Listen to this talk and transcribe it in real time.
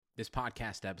This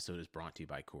podcast episode is brought to you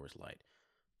by Coors Light.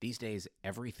 These days,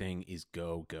 everything is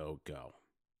go, go, go.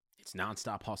 It's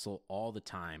nonstop hustle all the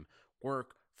time.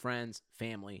 Work, friends,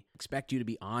 family expect you to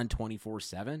be on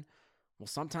 24/7. Well,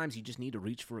 sometimes you just need to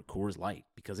reach for a Coors Light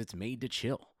because it's made to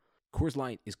chill. Coors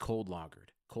Light is cold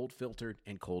lagered, cold filtered,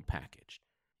 and cold packaged.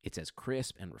 It's as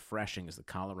crisp and refreshing as the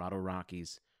Colorado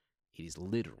Rockies. It is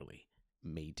literally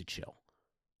made to chill.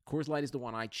 Coors Light is the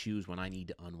one I choose when I need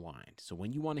to unwind. So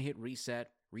when you want to hit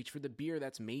reset, reach for the beer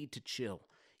that's made to chill.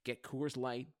 Get Coors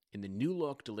Light in the new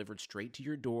look delivered straight to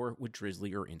your door with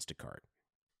Drizzly or Instacart.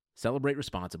 Celebrate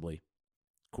responsibly.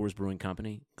 Coors Brewing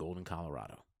Company, Golden,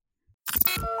 Colorado.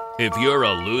 If you're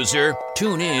a loser,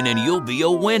 tune in and you'll be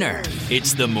a winner.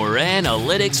 It's the Moran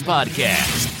Analytics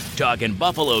Podcast. Talking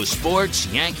Buffalo sports,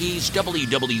 Yankees,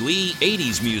 WWE,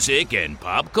 80s music, and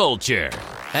pop culture.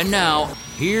 And now,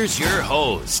 here's your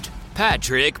host,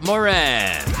 Patrick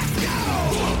Moran.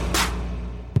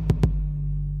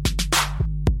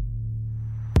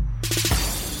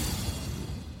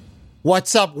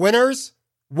 What's up, winners?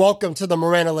 Welcome to the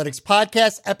Moran Analytics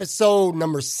Podcast, episode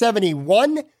number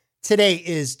 71. Today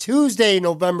is Tuesday,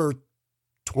 November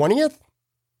 20th.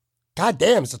 God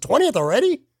damn, it's the 20th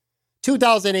already?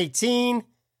 2018.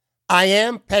 I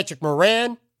am Patrick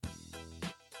Moran.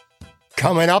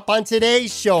 Coming up on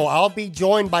today's show, I'll be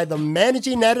joined by the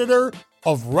managing editor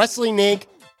of Wrestling Inc.,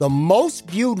 the most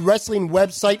viewed wrestling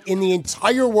website in the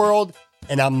entire world,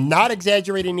 and I'm not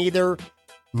exaggerating either.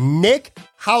 Nick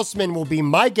Hausman will be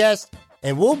my guest,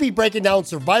 and we'll be breaking down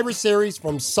Survivor Series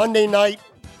from Sunday night.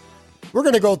 We're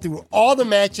going to go through all the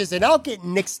matches, and I'll get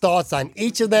Nick's thoughts on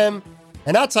each of them.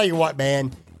 And I'll tell you what,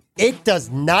 man, it does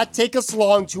not take us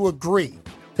long to agree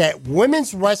that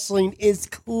women's wrestling is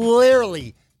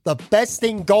clearly the best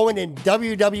thing going in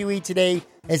WWE today.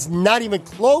 It's not even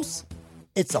close.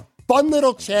 It's a fun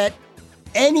little chat.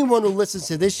 Anyone who listens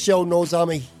to this show knows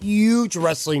I'm a huge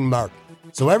wrestling mark.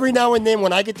 So every now and then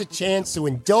when I get the chance to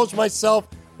indulge myself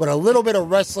with a little bit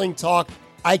of wrestling talk,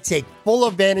 I take full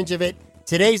advantage of it.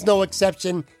 Today's no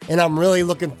exception, and I'm really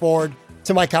looking forward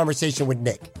to my conversation with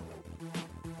Nick.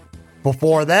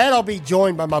 Before that, I'll be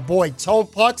joined by my boy Tone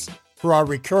Pucks for our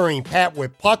recurring Pat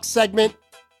with Puck segment.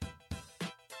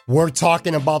 We're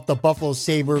talking about the Buffalo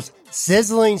Sabres'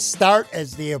 sizzling start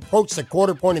as they approach the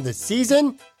quarter point of the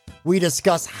season. We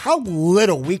discuss how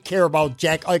little we care about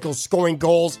Jack Eichel scoring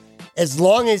goals as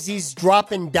long as he's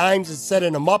dropping dimes and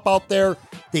setting them up out there.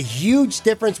 The huge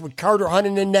difference with Carter Hunt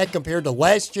in the net compared to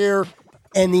last year,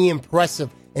 and the impressive,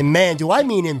 and man, do I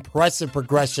mean impressive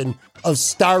progression of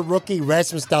star rookie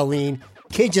Rasmus Dahlin.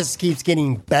 Kid just keeps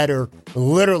getting better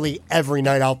literally every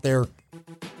night out there.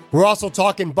 We're also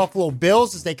talking Buffalo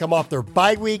Bills as they come off their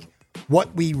bye week,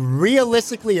 what we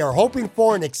realistically are hoping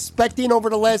for and expecting over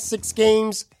the last 6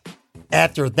 games.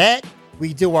 After that,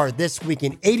 we do our This Week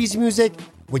in 80s Music,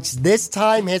 which this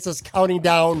time has us counting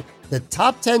down the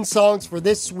top 10 songs for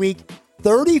this week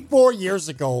 34 years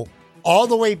ago, all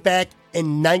the way back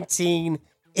in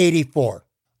 1984.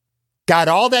 Got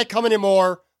all that coming and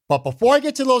more, but before I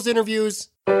get to those interviews,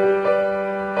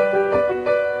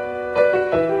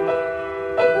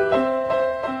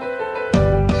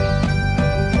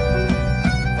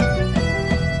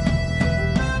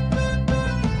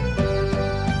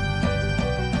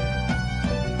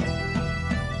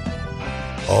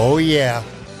 oh yeah.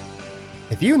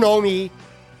 If you know me,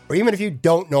 or even if you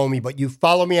don't know me, but you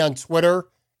follow me on Twitter,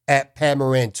 at Pat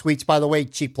Moran Tweets, by the way,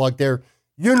 cheap plug there,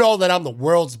 you know that I'm the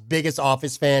world's biggest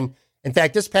Office fan. In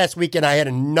fact, this past weekend, I had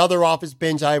another Office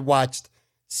binge. I watched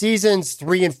seasons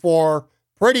 3 and 4,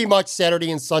 pretty much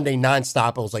Saturday and Sunday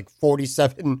nonstop. It was like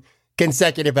 47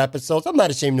 consecutive episodes. I'm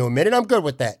not ashamed to admit it. I'm good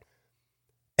with that.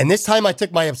 And this time I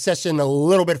took my obsession a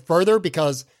little bit further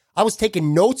because I was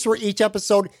taking notes for each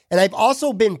episode, and I've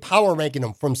also been power ranking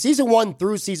them from season 1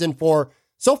 through season 4.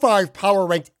 So far, I've power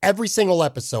ranked every single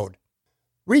episode.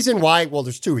 Reason why? Well,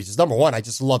 there's 2 reasons. Number 1, I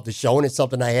just love the show, and it's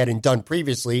something I hadn't done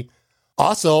previously.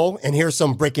 Also, and here's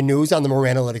some breaking news on the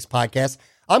Moran Analytics Podcast,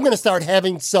 I'm going to start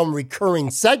having some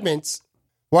recurring segments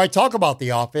where I talk about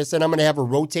The Office, and I'm going to have a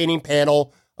rotating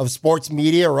panel of sports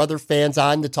media or other fans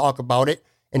on to talk about it.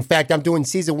 In fact, I'm doing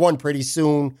season 1 pretty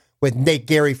soon with Nate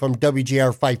Gary from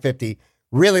WGR 550.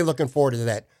 Really looking forward to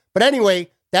that. But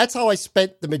anyway, that's how I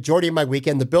spent the majority of my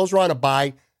weekend. The Bills were on a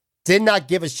bye. Did not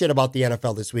give a shit about the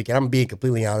NFL this weekend. I'm being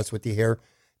completely honest with you here.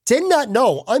 Did not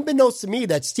know, unbeknownst to me,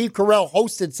 that Steve Carell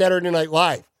hosted Saturday Night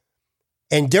Live.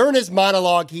 And during his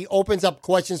monologue, he opens up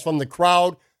questions from the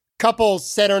crowd. Couple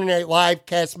Saturday Night Live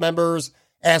cast members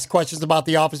ask questions about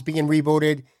The Office being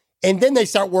rebooted. And then they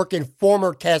start working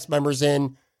former cast members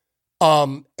in.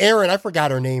 Erin, I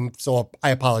forgot her name, so I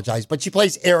apologize. But she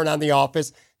plays Erin on The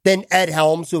Office. Then Ed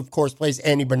Helms, who of course plays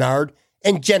Andy Bernard,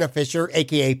 and Jenna Fisher,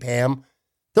 a.k.a. Pam.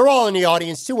 They're all in the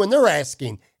audience too, and they're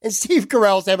asking. And Steve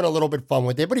Carell's having a little bit of fun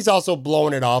with it, but he's also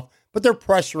blowing it off. But they're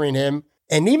pressuring him.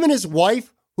 And even his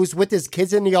wife, who's with his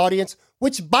kids in the audience,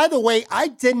 which, by the way, I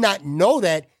did not know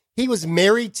that he was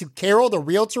married to Carol, the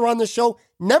realtor on the show.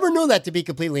 Never knew that, to be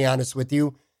completely honest with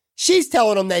you. She's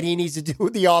telling him that he needs to do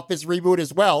the Office reboot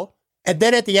as well. And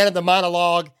then at the end of the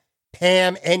monologue,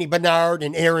 Pam, Andy Bernard,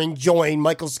 and Aaron join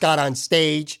Michael Scott on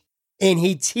stage. And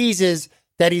he teases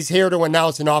that he's here to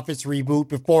announce an Office reboot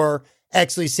before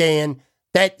actually saying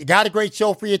that got a great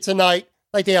show for you tonight,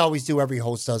 like they always do, every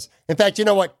host does. In fact, you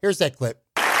know what? Here's that clip.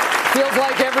 Feels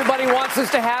like everybody wants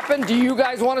this to happen. Do you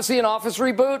guys want to see an Office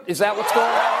reboot? Is that what's going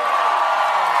on?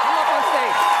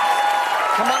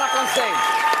 Come on up on stage.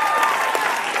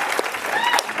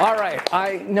 All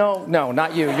right. No,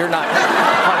 not you. You're not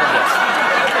part of this.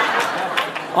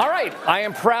 All right. I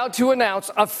am proud to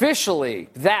announce officially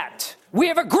that we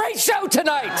have a great show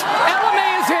tonight. Ella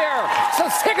May is here. So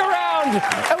stick around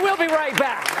and we'll be right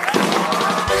back.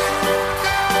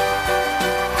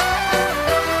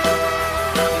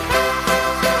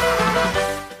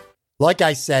 Like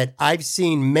I said, I've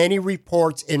seen many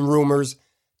reports and rumors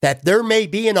that there may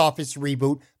be an Office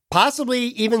reboot, possibly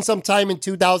even sometime in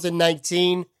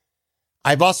 2019.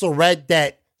 I've also read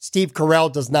that Steve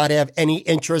Carell does not have any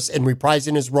interest in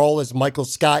reprising his role as Michael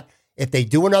Scott if they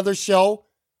do another show.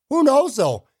 Who knows,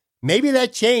 though? Maybe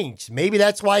that changed. Maybe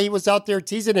that's why he was out there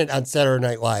teasing it on Saturday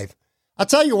Night Live. I'll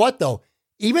tell you what, though,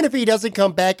 even if he doesn't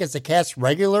come back as a cast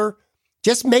regular,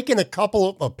 just making a couple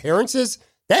of appearances,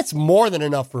 that's more than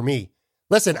enough for me.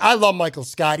 Listen, I love Michael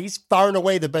Scott. He's far and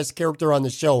away the best character on the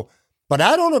show. But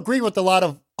I don't agree with a lot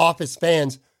of Office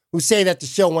fans who say that the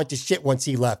show went to shit once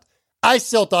he left. I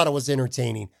still thought it was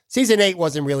entertaining. Season 8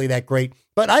 wasn't really that great,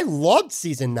 but I loved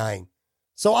Season 9.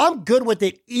 So I'm good with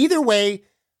it. Either way,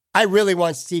 I really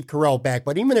want Steve Carell back.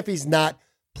 But even if he's not,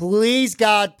 please,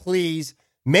 God, please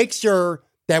make sure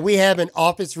that we have an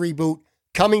Office reboot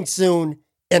coming soon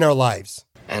in our lives.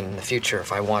 And in the future,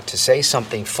 if I want to say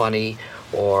something funny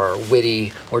or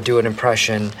witty or do an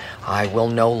impression, I will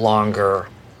no longer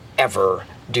ever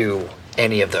do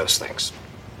any of those things.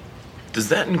 Does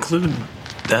that include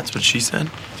That's What She Said?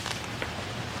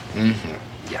 Mm-hmm.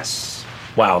 Yes.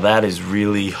 Wow, that is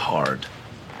really hard.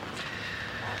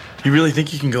 You really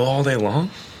think you can go all day long?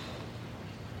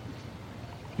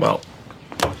 Well,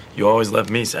 you always left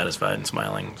me satisfied and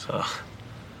smiling, so...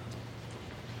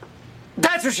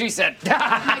 That's what she said.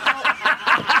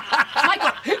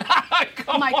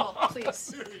 Michael,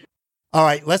 please. All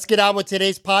right, let's get on with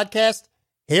today's podcast.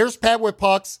 Here's Pat with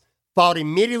Pucks, followed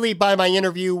immediately by my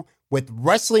interview with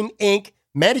Wrestling Inc.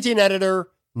 Managing Editor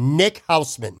Nick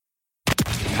Hausman.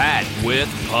 Pat with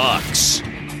Pucks.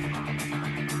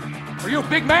 Are you a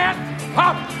big man?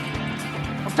 Pop!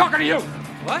 I'm talking to you.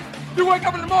 What? You wake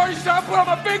up in the morning, you say, I put on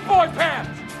my big boy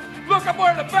pants. Look, I'm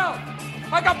wearing a belt.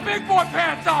 I got big boy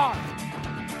pants on.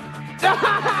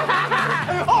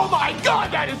 Oh my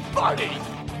God, that is funny.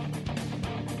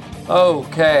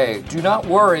 Okay, do not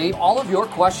worry. All of your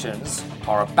questions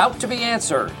are about to be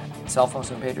answered. Cell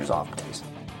phones and pagers off, please.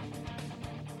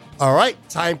 All right,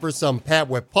 time for some Pat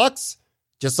with Pucks.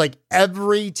 Just like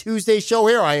every Tuesday show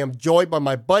here, I am joined by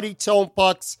my buddy Tone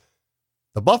Pucks.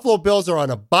 The Buffalo Bills are on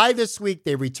a bye this week.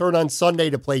 They return on Sunday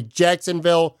to play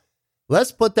Jacksonville.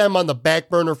 Let's put them on the back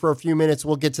burner for a few minutes.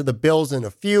 We'll get to the Bills in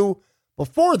a few.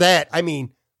 Before that,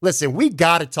 listen, we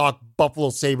got to talk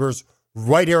Buffalo Sabres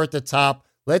right here at the top.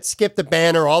 Let's skip the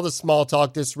banner, all the small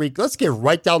talk this week. Let's get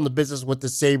right down to business with the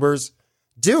Sabres.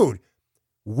 Dude,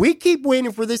 we keep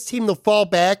waiting for this team to fall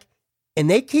back, and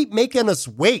they keep making us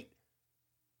wait.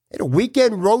 They had a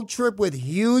weekend road trip with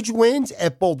huge wins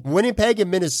at both Winnipeg and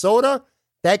Minnesota.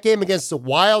 That game against the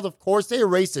Wild, of course, they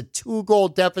erased a 2-goal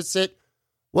deficit.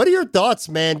 What are your thoughts,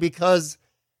 man? Because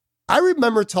I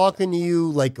remember talking to you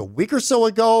like a week or so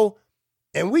ago,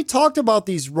 and we talked about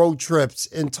these road trips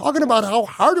and talking about how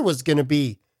hard it was going to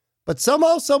be. But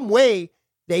somehow, some way,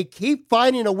 they keep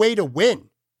finding a way to win.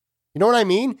 You know what I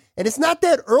mean? And it's not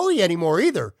that early anymore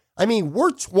either.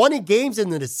 We're 20 games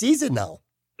into the season now.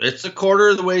 It's a quarter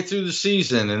of the way through the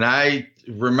season, and I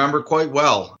remember quite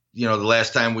well, the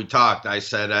last time we talked, I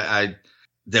said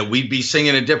that we'd be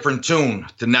singing a different tune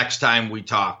the next time we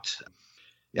talked.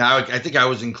 Yeah, I think I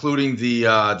was including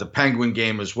the Penguin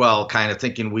game as well, kind of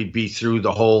thinking we'd be through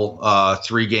the whole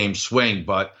 3-game swing.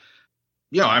 But,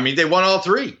 they won all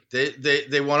three.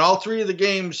 They won all three of the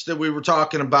games that we were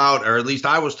talking about, or at least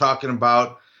I was talking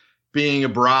about being a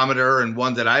barometer, and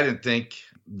one that I didn't think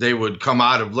they would come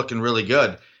out of looking really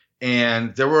good.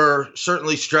 And there were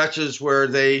certainly stretches where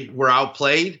they were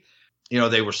outplayed.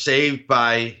 they were saved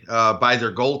by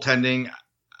their goaltending.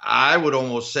 I would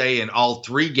almost say in all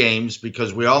 3 games,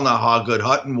 because we all know how good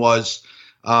Hutton was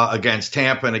against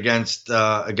Tampa and against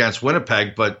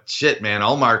Winnipeg. But shit, man,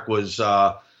 Ullmark was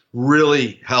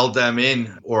really held them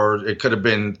in, or it could have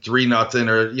been 3-0,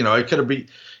 or it could have been,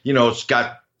 it's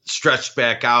got stretched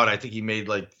back out. I think he made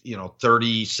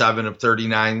 37 of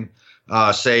 39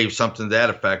 saves, something to that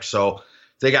effect. So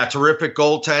they got terrific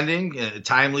goaltending,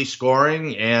 timely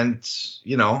scoring, and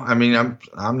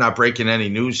I'm not breaking any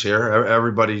news here.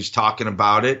 Everybody's talking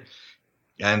about it,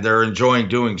 and they're enjoying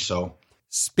doing so.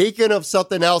 Speaking of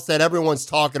something else that everyone's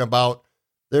talking about,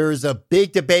 there's a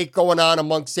big debate going on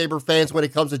among Sabre fans when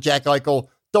it comes to Jack Eichel.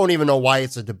 Don't even know why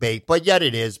it's a debate, but yet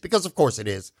it is, because of course it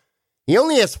is. He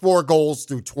only has 4 goals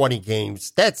through 20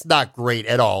 games. That's not great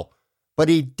at all. But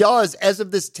he does, as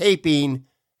of this taping,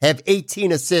 have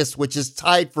 18 assists, which is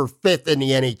tied for 5th in the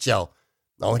NHL.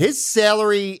 Now, his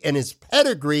salary and his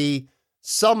pedigree,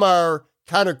 some are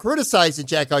kind of criticizing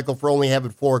Jack Eichel for only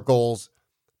having 4 goals.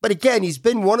 But again, he's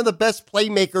been one of the best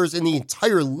playmakers in the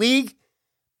entire league.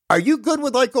 Are you good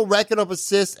with Eichel racking up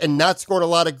assists and not scoring a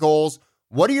lot of goals?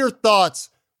 What are your thoughts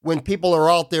when people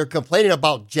are out there complaining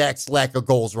about Jack's lack of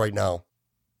goals right now?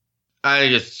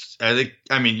 I think,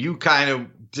 you kind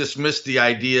of dismissed the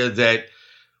idea that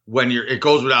it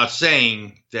goes without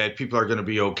saying that people are going to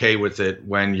be okay with it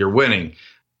when you're winning.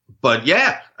 But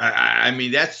yeah,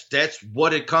 that's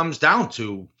what it comes down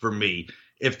to for me.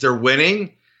 If they're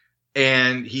winning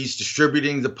and he's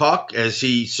distributing the puck, as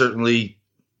he certainly,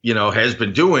 has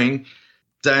been doing,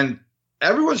 then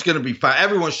everyone's going to be fine.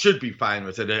 Everyone should be fine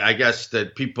with it. I guess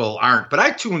that people aren't, but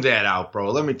I tuned that out, bro.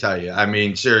 Let me tell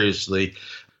you. Seriously.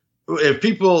 If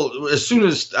people, as soon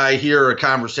as I hear a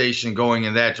conversation going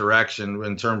in that direction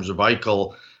in terms of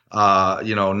Eichel,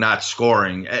 not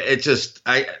scoring, it just,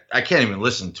 I can't even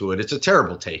listen to it. It's a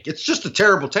terrible take. It's just a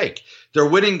terrible take. They're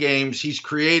winning games. He's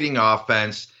creating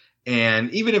offense. And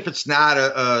even if it's not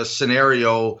a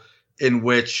scenario in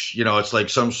which, it's like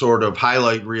some sort of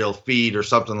highlight reel feed or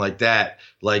something like that,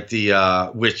 like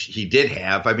which he did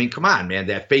have. Come on, man,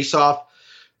 that face-off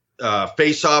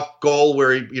goal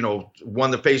where he, won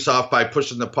the face-off by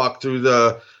pushing the puck through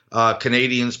the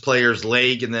Canadiens player's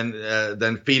leg and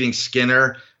then feeding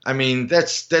Skinner.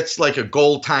 That's like a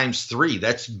goal times 3.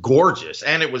 That's gorgeous,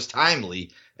 and it was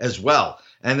timely as well.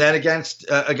 And then against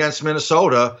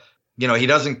Minnesota, he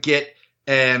doesn't get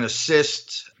an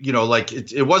assist.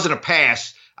 It wasn't a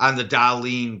pass on the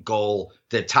Dahlin goal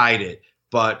that tied it,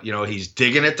 but he's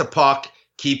digging at the puck,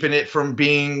 keeping it from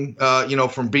being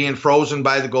frozen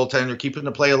by the goaltender, keeping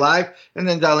the play alive, and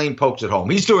then Dahlin pokes it home.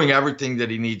 He's doing everything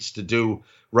that he needs to do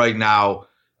right now,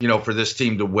 for this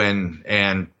team to win,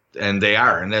 and they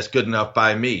are, and that's good enough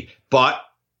by me. But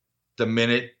the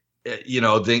minute,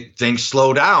 things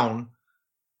slow down,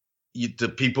 the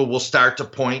people will start to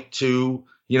point to,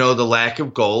 the lack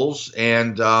of goals,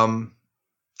 and then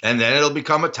it'll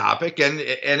become a topic, and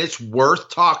it's worth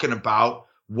talking about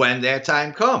when that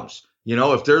time comes.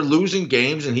 If they're losing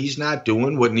games and he's not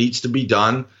doing what needs to be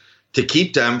done to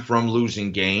keep them from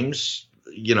losing games,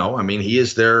 he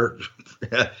is their,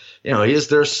 he is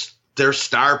their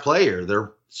star player,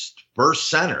 their first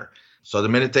center. So the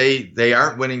minute they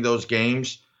aren't winning those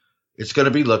games, it's going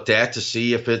to be looked at to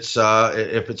see if it's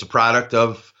a product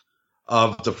of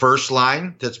the first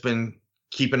line that's been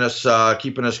keeping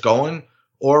us going,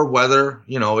 or whether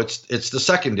it's the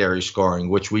secondary scoring,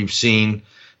 which we've seen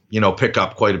pick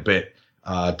up quite a bit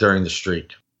during the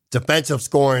streak. Defensive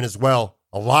scoring as well,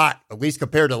 a lot, at least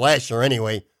compared to last year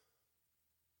anyway.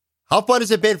 How fun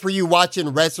has it been for you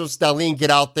watching Rasmus Dahlin get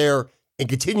out there and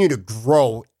continue to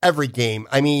grow every game?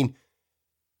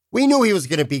 We knew he was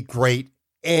going to be great,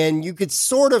 and you could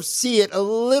sort of see it a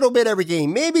little bit every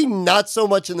game. Maybe not so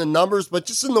much in the numbers, but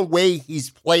just in the way he's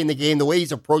playing the game, the way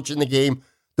he's approaching the game,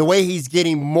 the way he's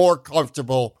getting more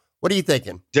comfortable. What are you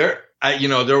thinking? There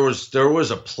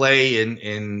was a play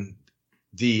in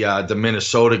the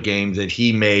Minnesota game that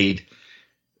he made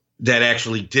that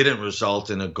actually didn't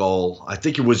result in a goal. I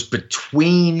think it was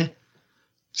between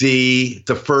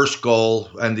the first goal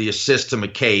and the assist to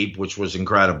McCabe, which was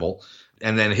incredible,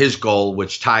 and then his goal,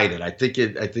 which tied it. I think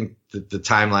the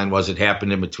timeline was it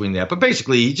happened in between that. But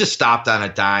basically, he just stopped on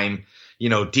a dime,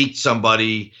 deked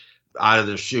somebody out of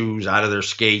their shoes, out of their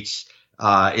skates,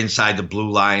 inside the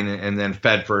blue line, and then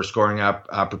fed for a scoring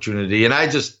opportunity. And I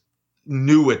just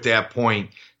knew at that point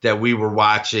that we were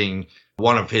watching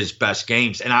one of his best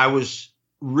games. And I was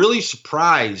really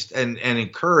surprised and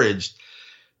encouraged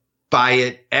by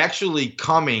it actually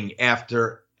coming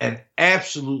after an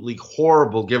absolutely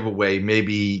horrible giveaway,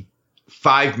 maybe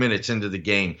 5 minutes into the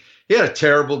game. He had a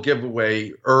terrible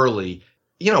giveaway early.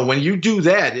 You know, when you do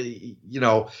that, you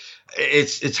know,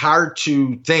 it's hard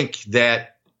to think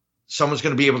that someone's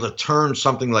going to be able to turn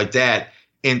something like that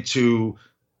into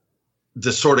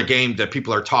the sort of game that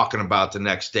people are talking about the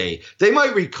next day. They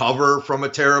might recover from a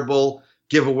terrible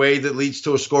giveaway that leads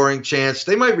to a scoring chance.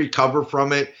 They might recover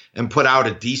from it and put out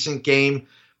a decent game,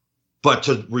 but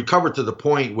to recover to the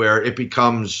point where it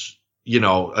becomes, you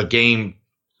know, a game,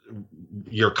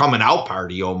 your coming out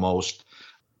party almost.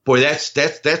 Boy,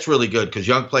 that's really good, because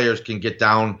young players can get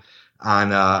down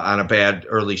on a bad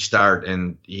early start,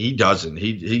 and he doesn't.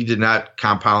 He did not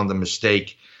compound the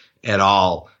mistake at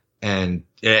all, and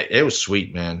it was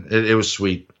sweet, man. It was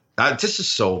sweet. This is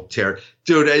so terrible.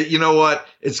 Dude, you know what?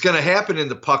 It's going to happen in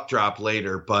the puck drop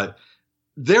later, but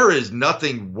there is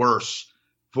nothing worse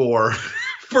for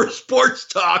sports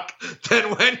talk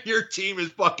than when your team is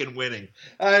fucking winning.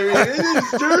 I mean,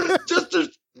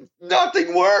 there's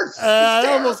nothing worse. I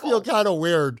almost feel kind of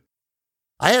weird.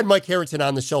 I had Mike Harrington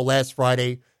on the show last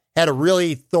Friday, had a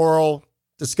really thorough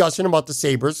discussion about the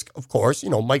Sabres. Of course, you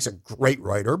know, Mike's a great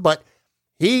writer, but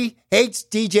he hates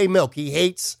DJ Milk. He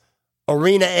hates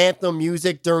arena anthem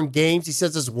music during games. He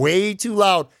says it's way too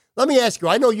loud. Let me ask you,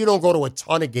 I know you don't go to a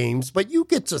ton of games, but you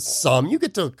get to some. You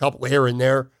get to a couple here and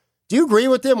there. Do you agree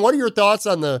with him? What are your thoughts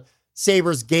on the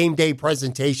Sabres game day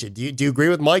presentation? Do you agree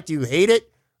with Mike? Do you hate it?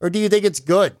 Or do you think it's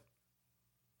good?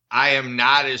 I am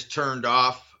not as turned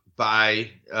off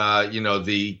by,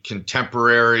 the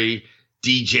contemporary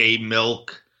DJ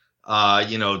Milk,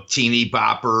 teeny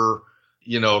bopper,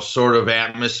 sort of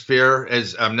atmosphere,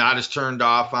 as I'm not as turned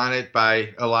off on it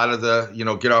by a lot of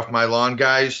the, get off my lawn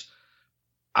guys.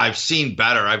 I've seen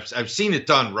better. I've seen it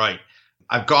done right.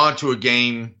 I've gone to a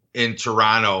game in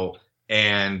Toronto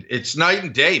and it's night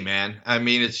and day, man. I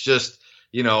mean, it's just,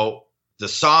 the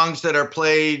songs that are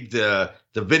played, the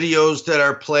videos that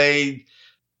are played,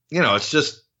 it's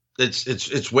just,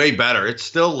 it's way better. It's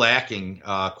still lacking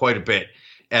quite a bit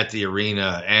at the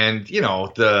arena. And,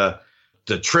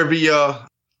 the trivia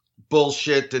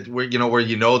bullshit that where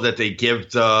that they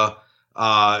give the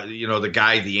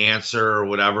guy the answer or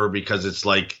whatever, because it's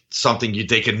like something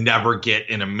they could never get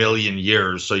in a million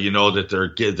years. So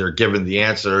that they're given the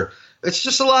answer. It's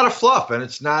just a lot of fluff, and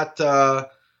it's just not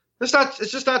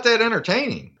that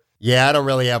entertaining. Yeah, I don't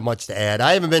really have much to add.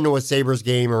 I haven't been to a Sabres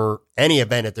game or any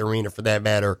event at the arena for that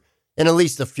matter in at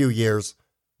least a few years.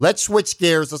 Let's switch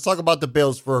gears. Let's talk about the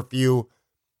Bills for a few.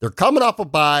 They're coming off a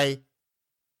bye.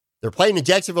 They're playing the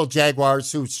Jacksonville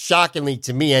Jaguars, who shockingly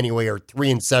to me anyway are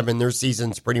 3-7. Their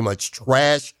season's pretty much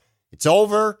trash. It's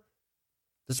over.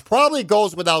 This probably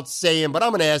goes without saying, but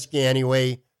I'm going to ask you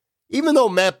anyway. Even though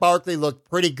Matt Barkley looked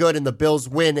pretty good in the Bills'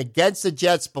 win against the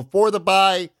Jets before the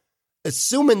bye,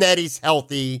 assuming that he's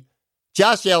healthy,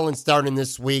 Josh Allen starting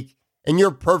this week, and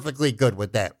you're perfectly good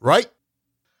with that, right?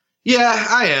 Yeah,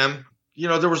 I am.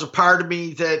 There was a part of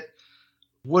me that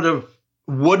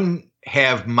wouldn't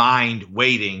have mind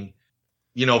waiting,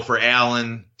 for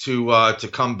Allen to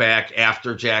come back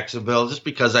after Jacksonville, just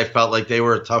because I felt like they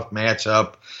were a tough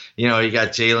matchup. You got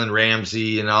Jalen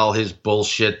Ramsey and all his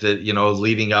bullshit that,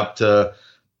 leading up to,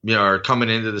 or coming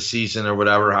into the season or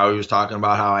whatever, how he was talking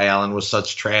about how Allen was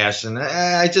such trash. And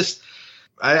I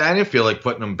didn't feel like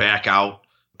putting him back out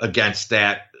against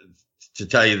that, to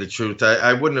tell you the truth.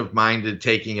 I wouldn't have minded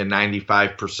taking a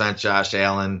 95% Josh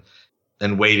Allen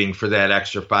and waiting for that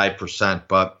extra 5%.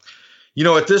 But,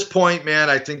 at this point, man,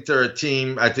 I think they're a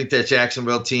team. I think that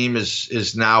Jacksonville team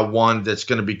is now one that's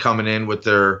going to be coming in with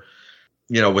their,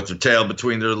 with their tail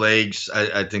between their legs.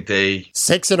 I think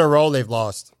 6 in a row they've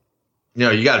lost.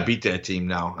 You got to beat that team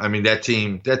now. I mean, that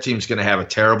team's going to have a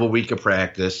terrible week of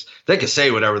practice. They can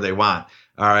say whatever they want.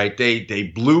 All right.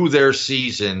 They blew their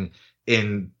season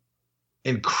in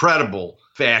incredible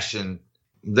fashion.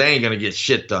 They ain't going to get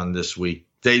shit done this week.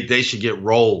 They should get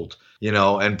rolled,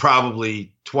 and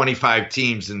probably 25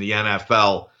 teams in the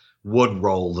NFL would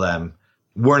roll them.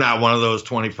 We're not one of those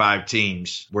 25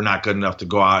 teams. We're not good enough to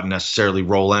go out and necessarily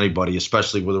roll anybody,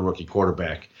 especially with a rookie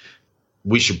quarterback.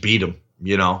 We should beat them,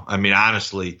 I mean,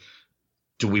 honestly,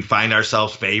 do we find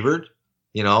ourselves favored?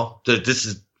 This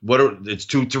is it's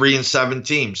 2, 3, and 7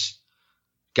 teams.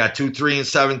 Got 2, 3, and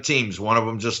 7 teams. One of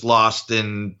them just lost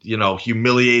in,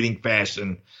 humiliating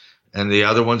fashion, and the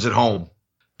other one's at home.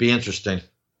 Be interesting.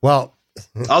 Well,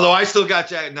 although I still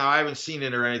got now I haven't seen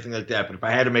it or anything like that, but if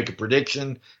I had to make a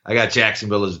prediction, I got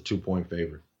Jacksonville as a 2-point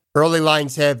favorite. Early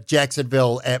lines have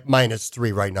Jacksonville at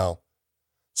 -3 right now.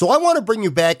 So I want to bring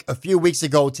you back a few weeks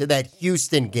ago to that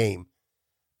Houston game.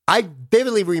 I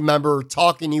vividly remember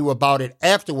talking to you about it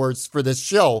afterwards for this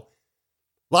show.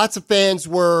 lots of fans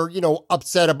were,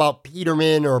 upset about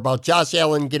Peterman or about Josh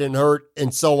Allen getting hurt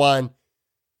and so on.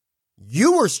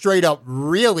 You were straight up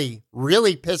really,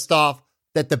 really pissed off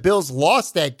that the Bills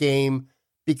lost that game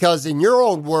because, in your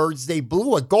own words, they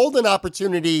blew a golden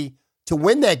opportunity to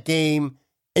win that game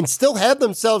and still have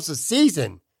themselves a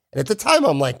season. And at the time,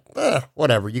 I'm like,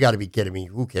 whatever, you got to be kidding me.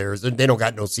 Who cares? They don't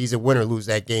got no season, win or lose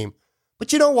that game.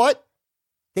 But you know what?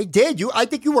 They did. I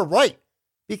think you were right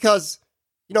because,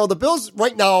 the Bills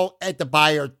right now at the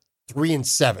bye are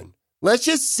 3-7. Let's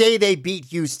just say they beat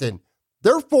Houston.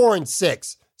 They're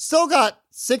 4-6. Still got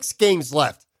 6 games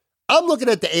left. I'm looking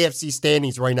at the AFC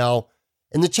standings right now,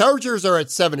 and the Chargers are at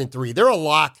 7-3. They're a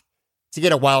lock to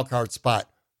get a wild card spot.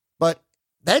 But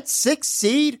that 6th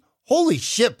seed, holy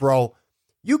shit, bro.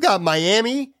 You got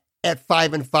Miami at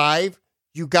 5-5.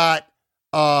 You got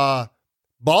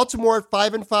Baltimore at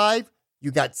 5-5.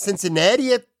 You got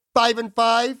Cincinnati at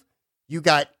 5-5. You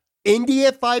got Indy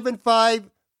at 5-5.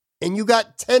 And you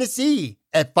got Tennessee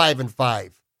at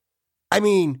 5-5. I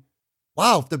mean,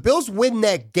 wow, if the Bills win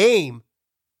that game,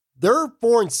 they're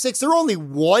 4-6. They're only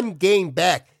 1 game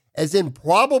back. As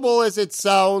improbable as it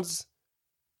sounds,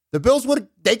 the Bills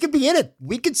they could be in it.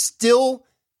 We could still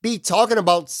be talking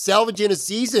about salvaging a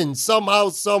season somehow,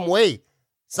 some way.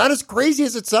 It's not as crazy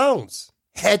as it sounds.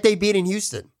 Had they beaten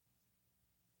Houston.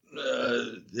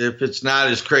 If it's not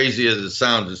as crazy as it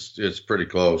sounds, it's pretty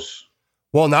close.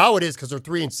 Well, now it is because they're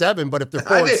 3-7. But if they're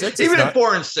 4-6, even at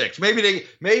 4-6,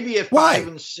 maybe at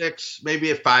 5-6,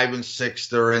 maybe at 5-6,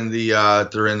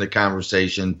 they're in the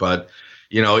conversation. But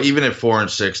even at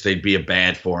 4-6, they'd be a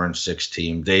bad 4-6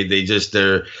 team.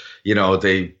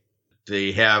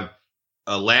 They have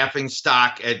a laughing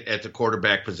stock at the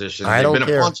quarterback position.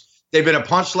 They've been a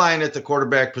punchline at the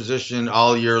quarterback position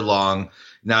all year long.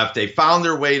 Now, if they found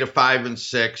their way to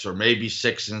 5-6 or maybe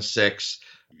 6-6,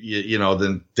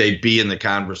 then they'd be in the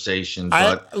conversation.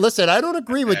 But listen, I don't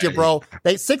agree with you, bro.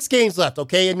 6 games left,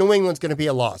 okay? And New England's going to be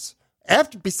a loss.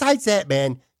 Besides that,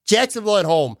 man, Jacksonville at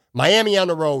home, Miami on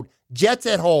the road, Jets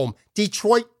at home,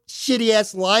 Detroit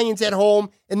shitty-ass Lions at home,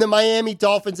 and the Miami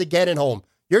Dolphins again at home.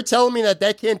 You're telling me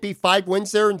that can't be 5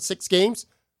 wins there in 6 games?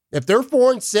 If they're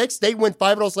 4-6, they win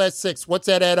 5 of those last 6. What's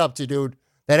that add up to, dude?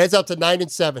 That adds up to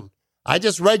 9-7. I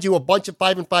just read you a bunch of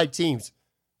 5-5 teams.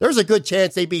 There's a good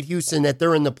chance they beat Houston, that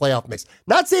they're in the playoff mix.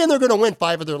 Not saying they're going to win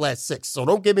 5 of their last 6, so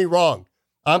don't get me wrong.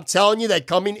 I'm telling you that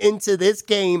coming into this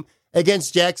game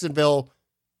against Jacksonville,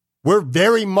 we're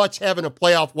very much having a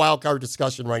playoff wildcard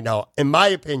discussion right now, in my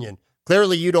opinion.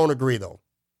 Clearly, you don't agree, though.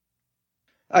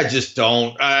 I just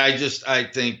don't. I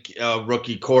think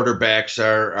rookie quarterbacks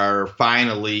are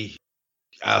finally,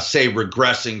 I'll say,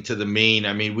 regressing to the mean.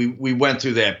 I mean, we went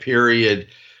through that period,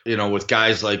 with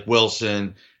guys like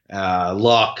Wilson,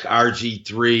 Luck,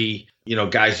 RG3,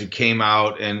 guys who came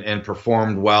out and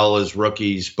performed well as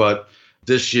rookies. But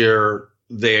this year,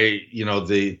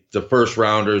 the first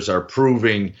rounders are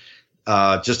proving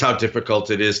just how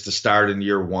difficult it is to start in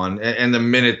year one. And the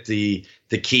minute the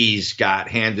keys got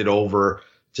handed over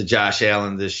to Josh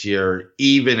Allen this year,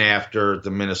 even after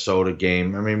the Minnesota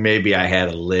game, I mean, maybe I had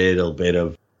a little bit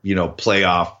of,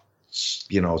 playoff,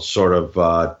 sort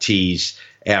of tease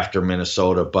after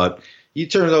Minnesota. But you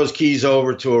turn those keys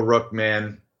over to a rook,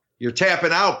 man, you're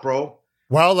tapping out, bro.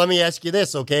 Well, let me ask you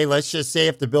this, okay? Let's just say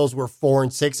if the Bills were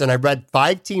 4-6, and I read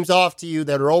 5 teams off to you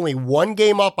that are only 1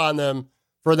 game up on them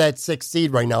for that 6th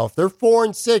seed right now. If they're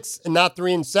 4-6 and not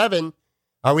 3-7,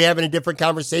 are we having a different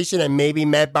conversation? And maybe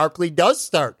Matt Barkley does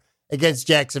start against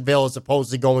Jacksonville as opposed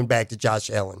to going back to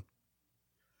Josh Allen.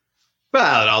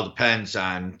 Well, it all depends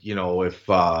on, if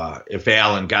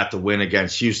Allen got the win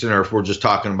against Houston, or if we're just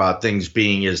talking about things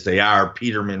being as they are.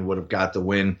 Peterman would have got the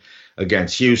win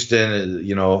against Houston,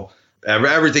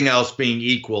 everything else being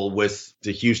equal with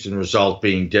the Houston result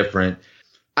being different.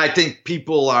 I think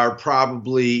people are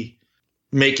probably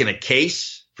making a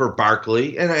case for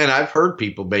Barkley, and I've heard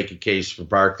people make a case for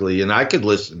Barkley, and I could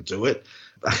listen to it.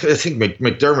 I think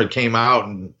McDermott came out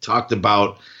and talked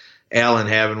about Allen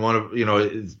having one of,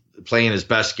 playing his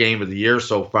best game of the year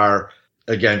so far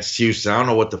against Houston. I don't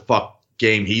know what the fuck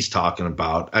game he's talking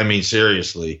about. I mean,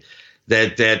 seriously,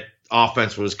 that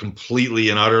offense was completely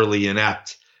and utterly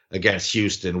inept against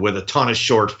Houston with a ton of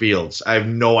short fields. I have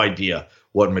no idea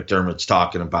what McDermott's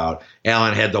talking about.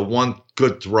 Allen had the one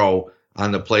good throw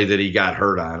on the play that he got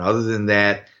hurt on. Other than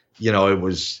that, it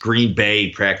was Green Bay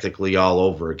practically all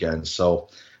over again. So,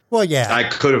 well, yeah, I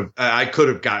could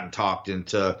have gotten talked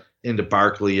into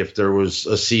Barkley if there was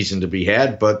a season to be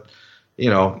had, but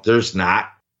there's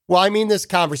not. Well, I mean, this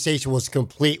conversation was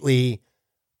completely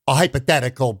a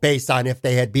hypothetical based on if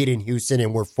they had beaten Houston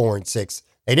and were 4-6.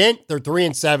 They didn't. They're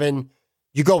 3-7.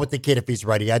 you go with the kid if he's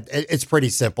ready. It's pretty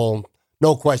simple.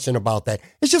 No question about that.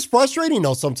 It's just frustrating,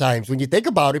 though, sometimes when you think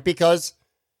about it because,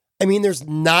 I mean, there's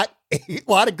not a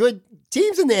lot of good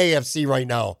teams in the AFC right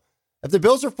now. If the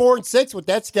Bills are 4-6 with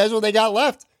that schedule they got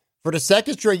left, for the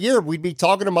second straight year, we'd be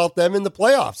talking about them in the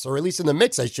playoffs, or at least in the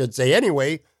mix, I should say,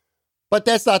 anyway. But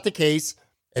that's not the case.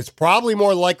 It's probably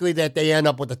more likely that they end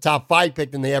up with the top 5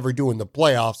 pick than they ever do in the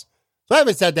playoffs. So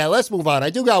having said that, let's move on. I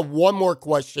do got one more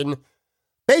question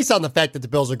based on the fact that the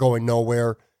Bills are going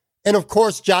nowhere. And, of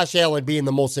course, Josh Allen being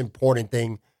the most important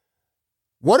thing.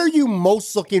 What are you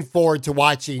most looking forward to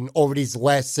watching over these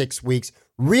last 6 weeks?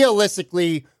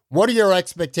 Realistically, what are your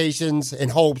expectations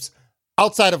and hopes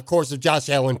outside, of course, of Josh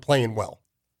Allen playing well?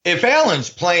 If Allen's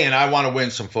playing, I want to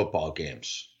win some football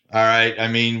games. All right. I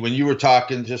mean, when you were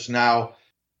talking just now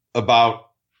about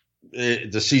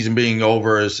the season being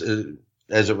over as it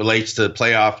relates to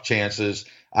playoff chances,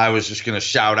 I was just going to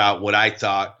shout out what I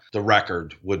thought the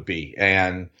record would be.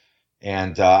 And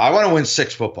I want to win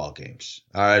 6 football games.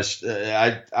 I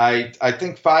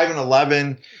think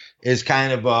 5-11 is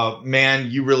kind of a, man,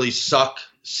 you really suck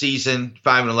season,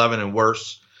 5-11 and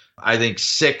worse. I think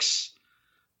 6,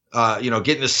 getting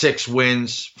to 6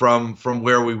 wins from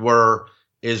where we were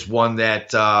is one that,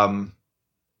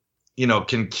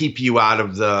 can keep you out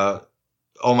of the,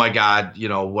 oh my God,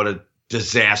 what a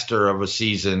disaster of a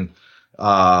season,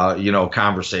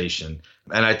 conversation.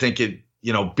 And I think it,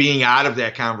 being out of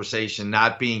that conversation,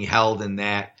 not being held in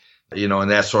that, in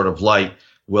that sort of light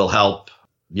will help,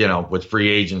 with free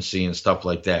agency and stuff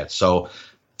like that. So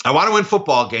I want to win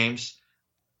football games.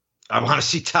 I want to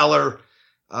see Teller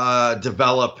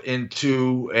develop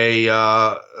into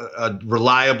a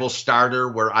reliable starter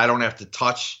where I don't have to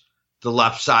touch the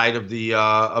left side of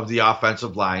the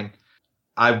offensive line.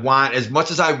 I want, as much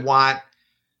as I want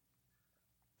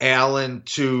Allen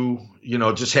to,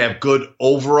 just have good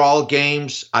overall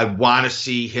games, I want to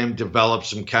see him develop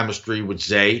some chemistry with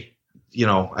Zay.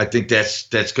 I think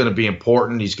that's going to be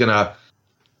important.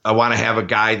 I want to have a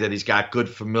guy that he's got good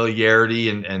familiarity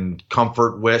and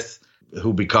comfort with,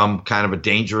 who become kind of a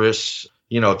dangerous,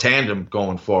 tandem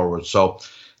going forward. So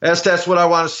that's what I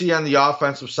want to see on the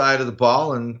offensive side of the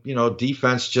ball, and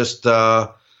defense just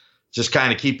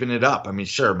kind of keeping it up. I mean,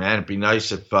 sure, man, it'd be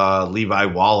nice if Levi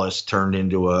Wallace turned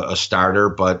into a starter,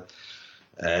 but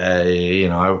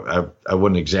I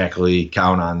wouldn't exactly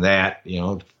count on that.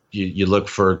 You look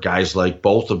for guys like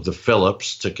both of the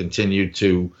Phillips to continue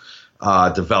to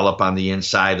develop on the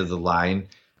inside of the line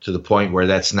to the point where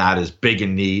that's not as big a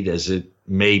need as it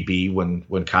may be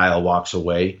when Kyle walks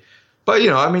away. But,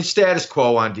 status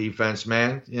quo on defense,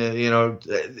 man.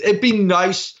 It'd be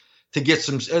nice to get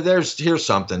some – here's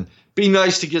something. Be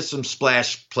nice to get some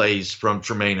splash plays from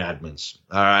Tremaine Edmunds.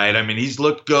 All right? I mean, he's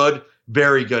looked good,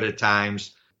 very good at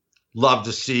times. Love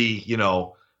to see,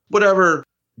 whatever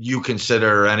you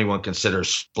consider, anyone considers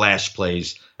splash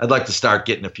plays. I'd like to start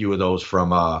getting a few of those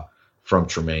from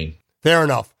Tremaine. Fair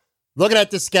enough. Looking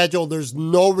at the schedule, there's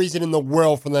no reason in the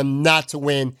world for them not to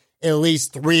win at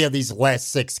least 3 of these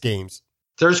last 6 games.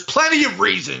 There's plenty of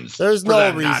reasons. There's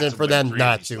no reason for them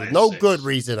not to. No good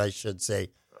reason, I should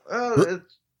say.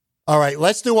 All right,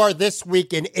 let's do our This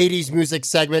Week in 80s Music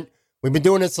segment. We've been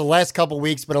doing this the last couple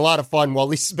weeks. Been a lot of fun. Well, at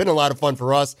least it's been a lot of fun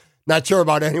for us. Not sure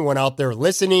about anyone out there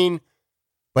listening.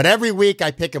 But every week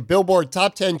I pick a Billboard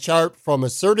Top 10 chart from a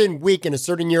certain week in a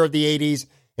certain year of the 80s,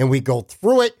 and we go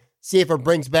through it, see if it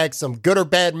brings back some good or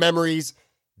bad memories.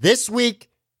 This week,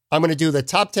 I'm going to do the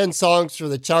top 10 songs for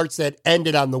the charts that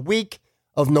ended on the week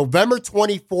of November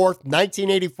 24th,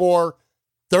 1984,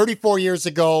 34 years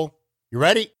ago. You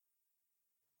ready?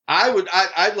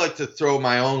 I'd like to throw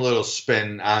my own little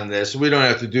spin on this. We don't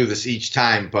have to do this each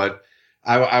time, but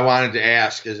I wanted to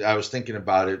ask, as I was thinking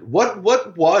about it,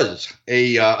 what was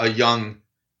a young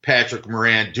Patrick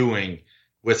Moran doing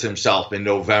with himself in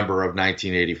November of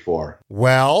 1984?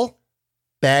 Well,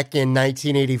 back in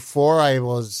 1984, I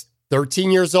was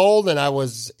 13 years old, and I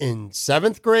was in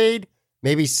 7th grade,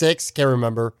 maybe 6th, can't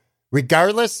remember.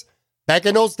 Regardless, back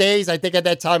in those days, I think at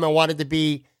that time I wanted to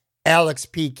be Alex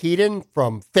P. Keaton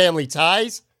from Family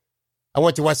Ties. I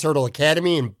went to West Hurdle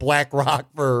Academy in Black Rock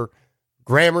for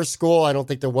grammar school. I don't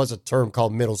think there was a term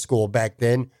called middle school back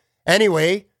then.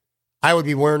 Anyway, I would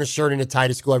be wearing a shirt and a tie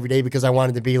to school every day because I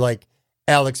wanted to be like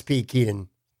Alex P. Keaton.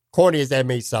 Corny as that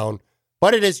may sound,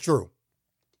 but it is true.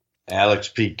 Alex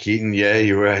P. Keaton, yeah,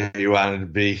 you wanted to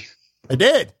be. I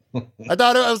did. I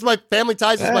thought it was my Family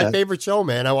Ties was my favorite show,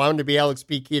 man. I wanted to be Alex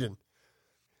P. Keaton.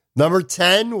 Number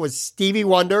 10 was Stevie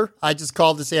Wonder. I Just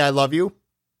Called to Say I Love You.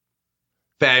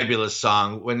 Fabulous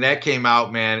song. When that came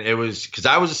out, man, it was because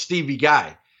I was a Stevie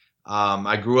guy.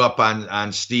 I grew up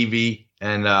on Stevie,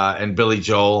 and Billy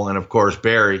Joel, and of course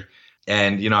Barry.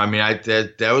 And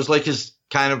that was like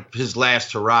his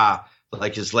last hurrah,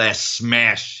 like his last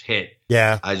smash hit.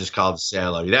 Yeah, I Just Called to Say I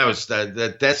Love You. That was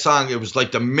that song. It was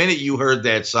like the minute you heard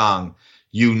that song,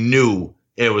 you knew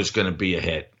it was going to be a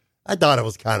hit. I thought it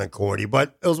was kind of corny,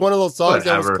 but it was one of those songs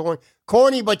that was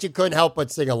corny, but you couldn't help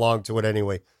but sing along to it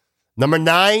anyway. Number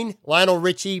 9, Lionel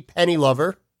Richie, Penny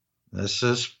Lover. This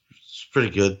is pretty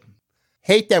good.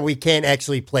 Hate that we can't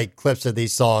actually play clips of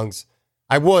these songs.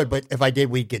 I would, but if I did,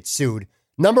 we'd get sued.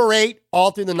 Number 8,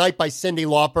 All Through the Night by Cyndi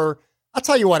Lauper. I'll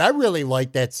tell you what, I really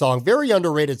like that song. Very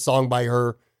underrated song by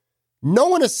her. No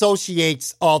one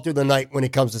associates All Through the Night when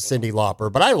it comes to Cyndi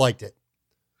Lauper, but I liked it.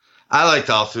 I liked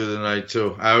All Through the Night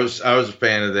too. I was a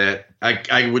fan of that.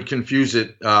 I would confuse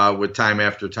it with Time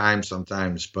After Time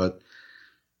sometimes, but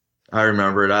I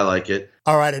remember it. I like it.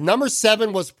 All right, and number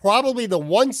 7 was probably the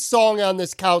one song on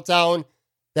this countdown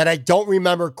that I don't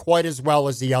remember quite as well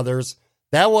as the others.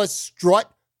 That was Strut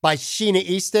by Sheena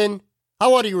Easton.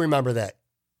 How well do you remember that?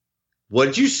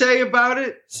 What'd you say about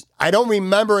it? I don't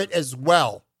remember it as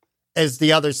well as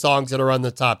the other songs that are on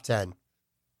the top 10.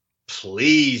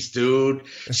 Please, dude.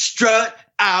 Strut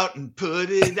out and put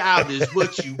it out is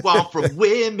what you want from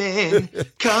women.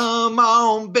 Come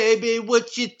on, baby,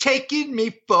 what you taking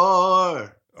me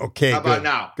for? Okay, how about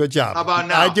now? Good job. How about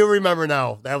now? I do remember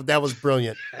now. That was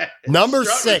brilliant. Number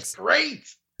 6.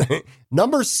 Great.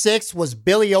 Number 6 was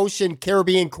Billy Ocean,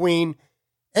 Caribbean Queen.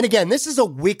 And again, this is a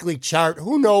weekly chart.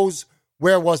 Who knows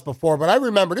where it was before, but I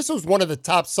remember this was one of the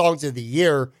top songs of the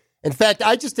year. In fact,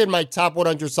 I just did my top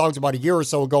 100 songs about a year or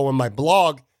so ago in my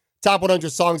blog. Top 100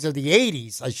 songs of the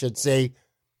 80s, I should say.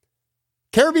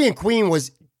 Caribbean Queen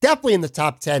was definitely in the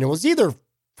top 10. It was either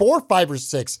 4, 5, or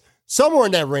 6, somewhere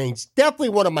in that range. Definitely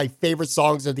one of my favorite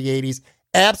songs of the 80s.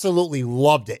 Absolutely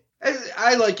loved it.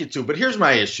 I like it too, but here's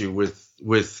my issue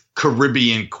with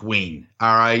Caribbean Queen,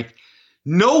 all right?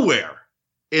 Nowhere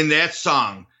in that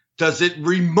song does it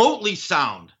remotely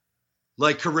sound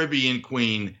like Caribbean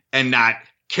Queen and not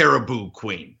Caribou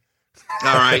Queen.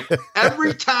 All right.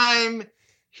 Every time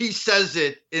he says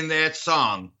it in that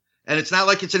song, and it's not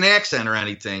like it's an accent or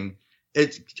anything.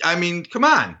 Come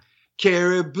on.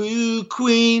 Caribou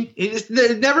Queen.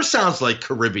 It never sounds like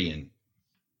Caribbean.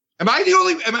 Am I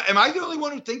the only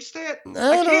one who thinks that?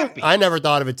 I can't be. I never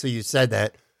thought of it till you said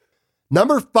that.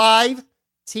 Number 5,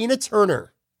 Tina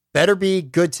Turner. Better Be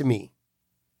Good to Me.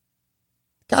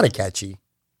 Kind of catchy.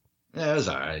 Yeah, it was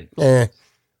all right.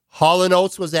 Hall &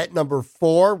 Oates was at number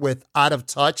 4 with Out of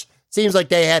Touch. Seems like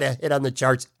they had a hit on the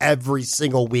charts every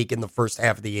single week in the first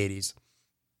half of the 80s.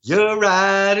 You're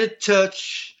out of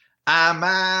touch. I'm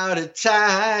out of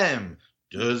time.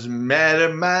 Doesn't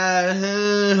matter my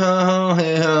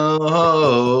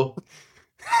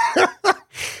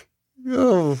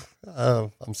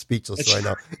I'm speechless right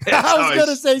now. I was going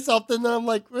to say something, and I'm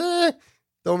like,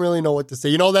 don't really know what to say.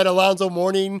 You know that Alonzo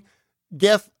Mourning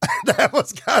gif? That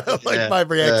was kind of like my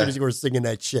reaction as you were singing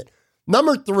that shit.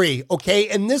 Number 3, okay,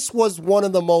 and this was one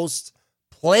of the most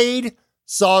played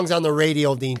songs on the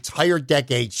radio the entire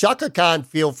decade. Chaka Khan,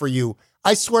 Feel For You.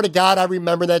 I swear to God, I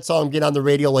remember that song get on the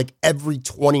radio like every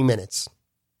 20 minutes.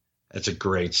 That's a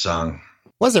great song.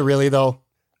 Was it really, though?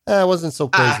 I wasn't so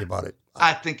crazy about it.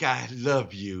 I Think I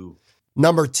Love You.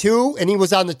 Number 2, and he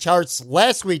was on the charts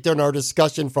last week during our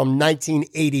discussion from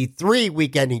 1983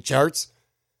 weekending charts.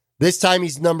 This time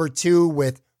he's number 2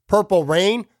 with Purple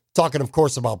Rain, talking, of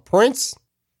course, about Prince.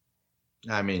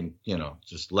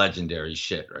 Just legendary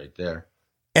shit right there.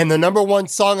 And the number 1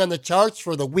 song on the charts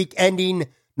for the week ending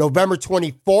November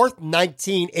 24th,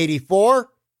 1984.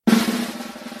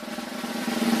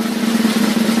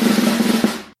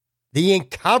 The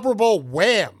incomparable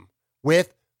Wham!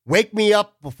 With Wake Me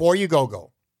Up Before You Go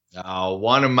Go. Oh,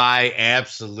 one of my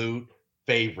absolute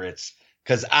favorites.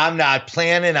 Because I'm not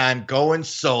planning on going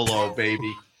solo,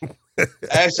 baby.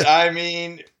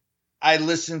 I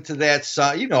listened to that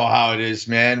song. You know how it is,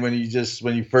 man. When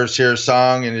you first hear a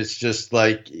song and it's just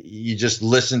like you just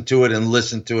listen to it and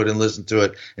listen to it and listen to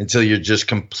it until you're just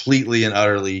completely and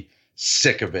utterly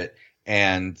sick of it.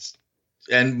 And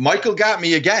Michael got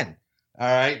me again. All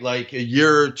right, like a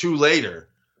year or two later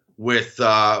with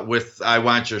I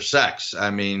Want Your Sex.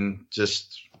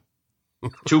 Just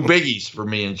two biggies for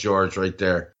me and George right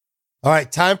there. All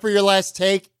right, time for your last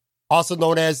take, also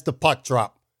known as the puck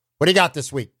drop. What do you got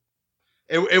this week?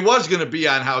 It was going to be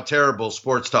on how terrible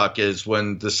sports talk is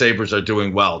when the Sabres are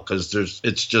doing well, because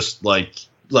it's just like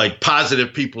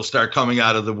positive people start coming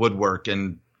out of the woodwork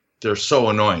and they're so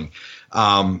annoying.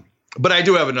 But I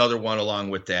do have another one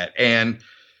along with that. And,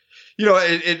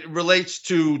 it relates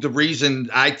to the reason,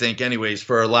 I think, anyways,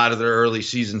 for a lot of their early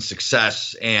season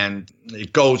success. And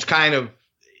it goes kind of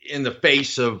in the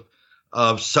face of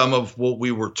some of what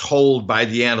we were told by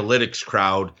the analytics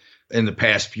crowd in the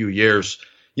past few years.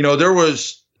 There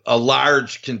was a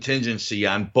large contingency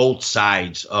on both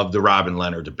sides of the Robin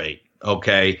Lehner debate.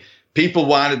 Okay. People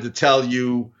wanted to tell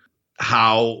you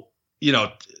how,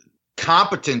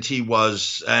 competent he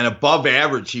was and above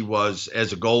average he was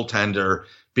as a goaltender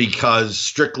because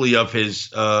strictly of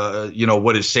his,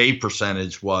 what his save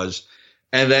percentage was.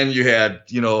 And then you had,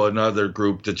 another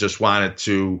group that just wanted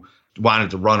to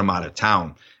run him out of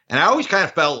town. And I always kind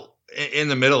of felt in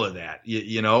the middle of that,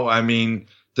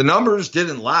 the numbers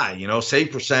didn't lie.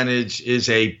 Save percentage is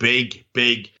a big,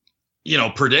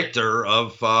 predictor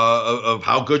of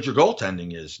how good your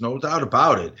goaltending is. No doubt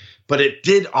about it. But it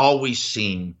did always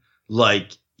seem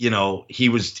like, he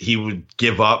would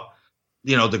give up,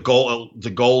 the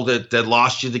goal that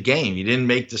lost you the game. He didn't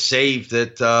make the save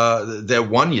that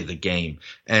won you the game.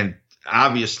 And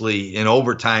obviously in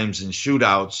overtimes and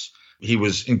shootouts, he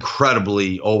was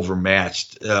incredibly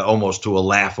overmatched, almost to a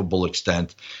laughable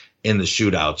extent in the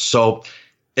shootouts. So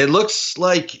it looks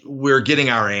like we're getting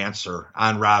our answer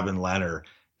on Robin Lehner.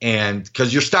 And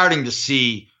because you're starting to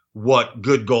see what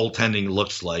good goaltending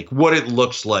looks like, what it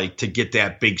looks like to get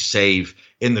that big save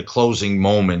in the closing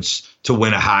moments to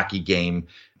win a hockey game.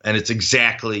 And it's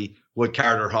exactly what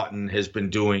Carter Hutton has been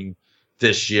doing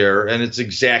this year. And it's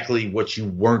exactly what you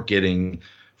weren't getting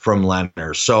from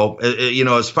Lehner. So,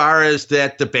 as far as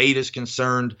that debate is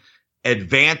concerned,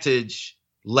 advantage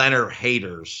Lehner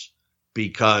haters,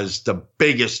 because the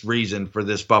biggest reason for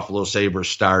this Buffalo Sabres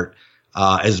start,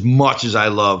 as much as I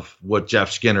love what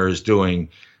Jeff Skinner is doing,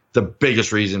 the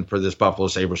biggest reason for this Buffalo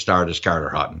Sabres start is Carter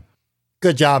Hutton.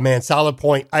 Good job, man. Solid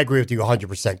point. I agree with you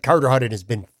 100%. Carter Hutton has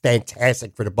been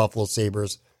fantastic for the Buffalo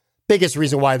Sabres. Biggest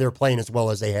reason why they're playing as well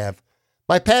as they have.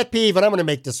 My pet peeve, and I'm going to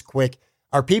make this quick,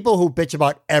 are people who bitch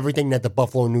about everything that the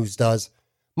Buffalo News does.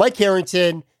 Mike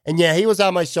Harrington, and yeah, he was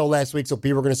on my show last week, so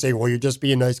people are going to say, well, you're just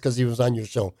being nice because he was on your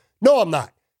show. No, I'm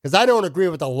not, because I don't agree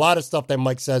with a lot of stuff that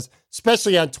Mike says,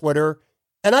 especially on Twitter,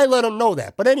 and I let him know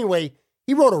that. But anyway,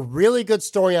 he wrote a really good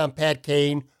story on Pat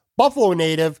Kane, Buffalo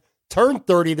native, turned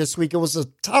 30 this week. It was a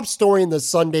top story in the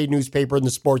Sunday newspaper in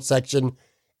the sports section,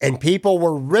 and people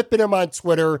were ripping him on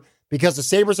Twitter because the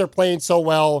Sabres are playing so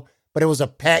well, but it was a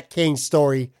Pat Kane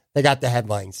story that got the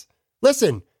headlines.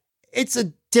 Listen, it's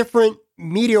a different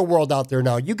media world out there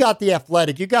now. You got The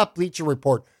Athletic, you got Bleacher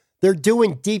Report. They're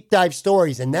doing deep dive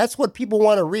stories, and that's what people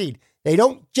want to read. They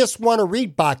don't just want to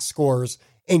read box scores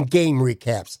and game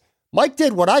recaps. Mike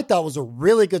did what I thought was a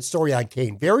really good story on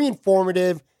Kane. Very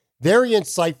informative, very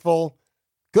insightful.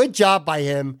 Good job by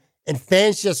him, and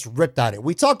fans just ripped on it.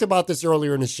 We talked about this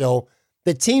earlier in the show.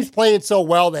 The team's playing so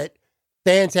well that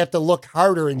fans have to look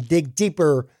harder and dig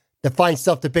deeper to find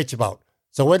stuff to bitch about.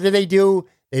 So what do?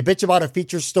 They bitch about a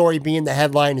feature story being the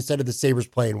headline instead of the Sabres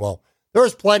playing well.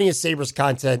 There's plenty of Sabres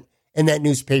content in that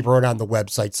newspaper and on the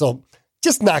website. So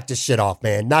just knock this shit off,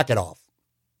 man. Knock it off.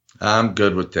 I'm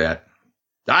good with that.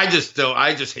 I just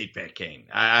hate Pat Kane.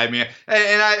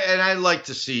 I like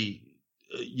to see,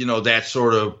 that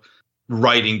sort of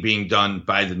writing being done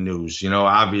by the news.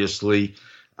 Obviously,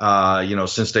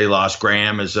 since they lost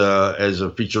Graham as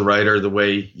a feature writer, the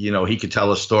way, he could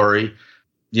tell a story,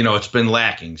 it's been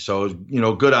lacking. So,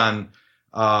 good on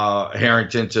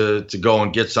Harrington to go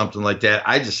and get something like that.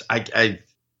 I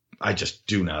just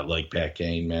do not like Pat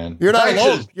Kane, man. You're not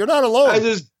alone. You're not alone. I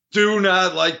just do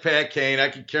not like Pat Kane. I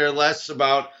could care less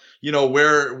about,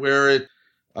 where it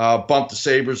bumped the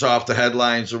Sabres off the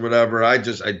headlines or whatever. I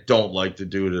don't like the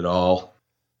dude at all.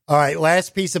 All right,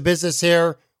 last piece of business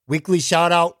here. Weekly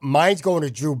shout out. Mine's going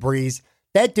to Drew Brees.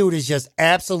 That dude is just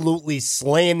absolutely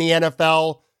slaying the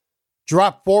NFL.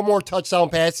 Dropped 4 more touchdown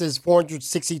passes,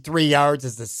 463 yards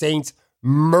as the Saints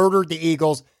murdered the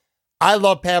Eagles. I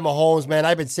love Pat Mahomes, man.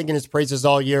 I've been singing his praises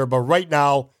all year, but right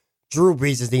now, Drew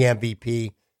Brees is the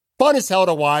MVP. Fun as hell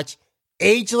to watch.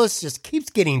 Ageless, just keeps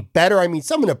getting better. I mean,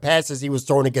 some of the passes he was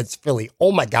throwing against Philly,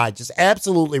 oh my God, just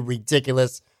absolutely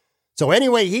ridiculous. So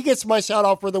anyway, he gets my shout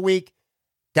out for the week.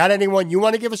 Got anyone you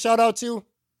want to give a shout out to?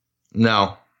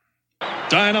 No.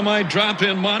 Dynamite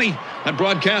drop-in money at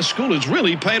broadcast school has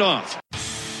really paid off.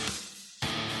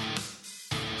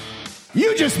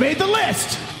 You just made the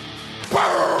list.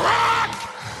 Brock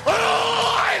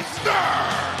Lesnar!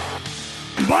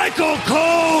 Michael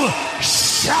Cole,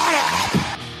 shut up!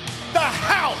 The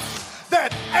house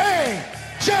that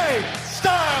AJ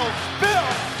Styles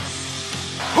built.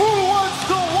 Who wants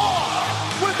to walk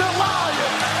with the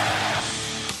lion?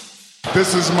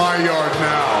 This is my yard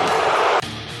now.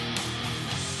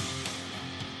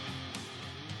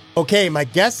 Okay, my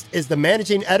guest is the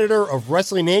managing editor of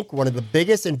Wrestling Inc., one of the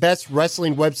biggest and best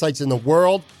wrestling websites in the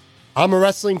world. I'm a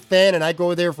wrestling fan, and I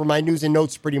go there for my news and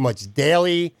notes pretty much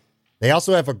daily. They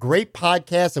also have a great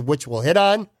podcast, of which we'll hit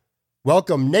on.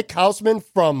 Welcome Nick Hausman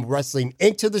from Wrestling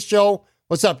Inc. to the show.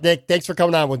 What's up, Nick? Thanks for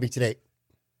coming on with me today.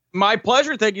 My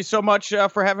pleasure. Thank you so much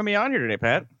for having me on here today,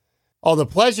 Pat. Oh, the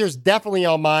pleasure's definitely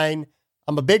all mine.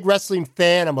 I'm a big wrestling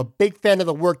fan. I'm a big fan of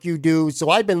the work you do, so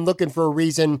I've been looking for a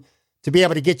reason to be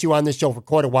able to get you on this show for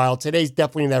quite a while. Today's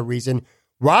definitely that reason.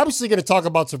 We're obviously going to talk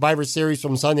about Survivor Series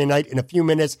from Sunday night in a few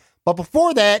minutes. But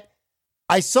before that,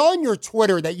 I saw on your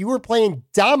Twitter that you were playing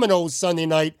dominoes Sunday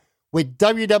night with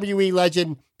WWE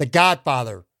legend The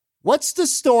Godfather. What's the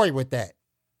story with that?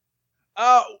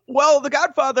 Well, The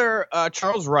Godfather,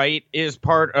 Charles Wright, is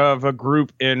part of a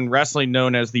group in wrestling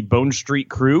known as the Bone Street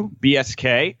Crew,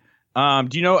 BSK.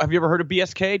 Have you ever heard of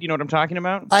BSK? Do you know what I'm talking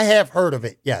about? I have heard of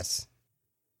it, yes.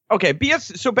 Okay,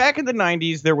 so back in the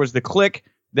 90s, there was the Clique.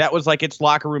 That was like its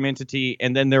locker room entity.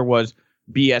 And then there was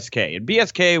BSK. And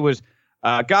BSK was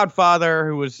Godfather,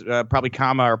 who was probably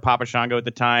Kama or Papa Shango at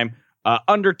the time,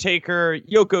 Undertaker,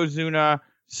 Yokozuna,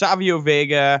 Savio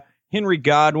Vega, Henry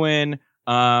Godwin,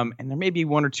 and there may be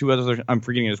one or two others I'm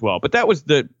forgetting as well. But that was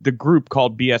the group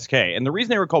called BSK. And the reason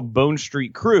they were called Bone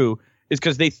Street Crew is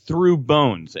because they threw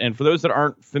bones. And for those that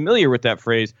aren't familiar with that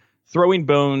phrase, throwing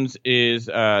bones is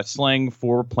slang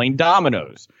for playing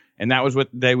dominoes. And that was what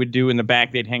they would do in the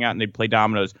back. They'd hang out and they'd play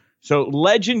dominoes. So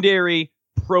legendary,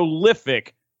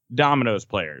 prolific dominoes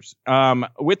players.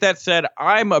 With that said,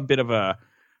 I'm a bit of a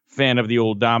fan of the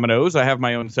old dominoes. I have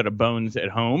my own set of bones at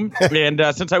home. And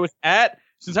since I was at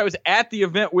the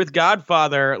event with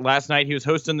Godfather last night, he was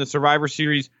hosting the Survivor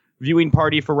Series viewing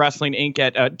party for Wrestling Inc.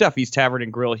 at Duffy's Tavern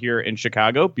and Grill here in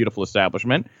Chicago. Beautiful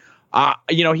establishment.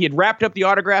 He had wrapped up the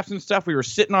autographs and stuff. We were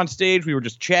sitting on stage. We were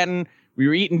just chatting. We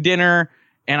were eating dinner.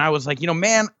 And I was like,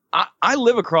 man, I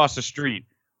live across the street.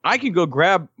 I can go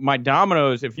grab my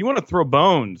dominoes. If you want to throw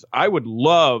bones, I would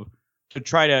love to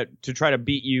try to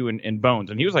beat you in bones.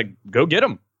 And he was like, go get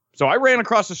them. So I ran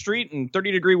across the street in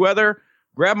 30-degree weather,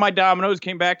 grabbed my dominoes,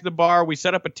 came back to the bar. We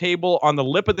set up a table on the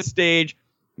lip of the stage,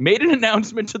 made an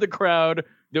announcement to the crowd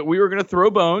that we were going to throw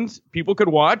bones. People could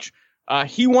watch.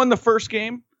 He won the first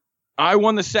game. I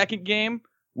won the second game.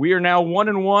 We are now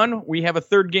 1-1. We have a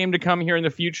third game to come here in the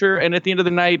future. And at the end of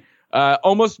the night,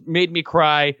 almost made me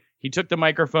cry. He took the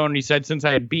microphone and he said, since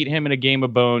I had beat him in a game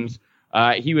of bones,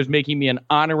 he was making me an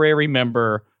honorary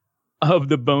member of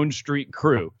the Bone Street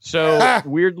Crew. So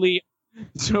weirdly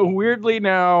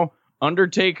now,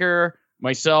 Undertaker,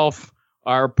 myself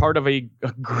are part of a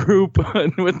group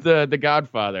with the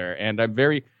Godfather.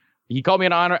 And he called me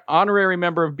an honorary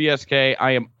member of BSK.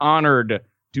 I am honored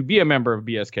to be a member of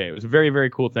BSK. It was a very, very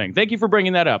cool thing. Thank you for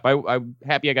bringing that up. I'm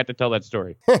happy I got to tell that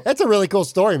story. That's a really cool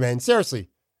story, man. Seriously.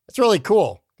 That's really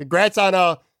cool. Congrats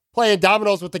on playing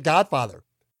dominoes with the Godfather.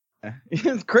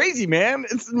 It's crazy, man.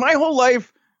 It's my whole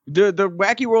life. The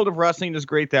wacky world of wrestling is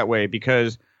great that way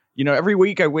because, every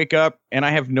week I wake up and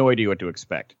I have no idea what to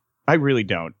expect. I really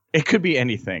don't. It could be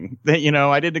anything.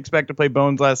 I didn't expect to play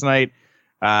Bones last night.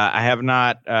 I have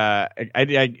not. I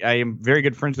am very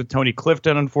good friends with Tony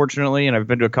Clifton, unfortunately, and I've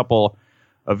been to a couple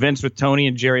events with Tony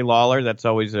and Jerry Lawler. That's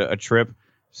always a trip.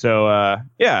 So,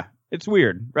 yeah, it's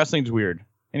weird. Wrestling's weird.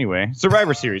 Anyway,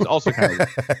 Survivor Series, also kind of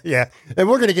weird. Yeah, and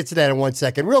we're going to get to that in 1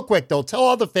 second. Real quick, though, tell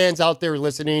all the fans out there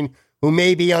listening who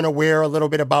may be unaware a little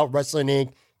bit about Wrestling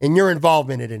Inc. and your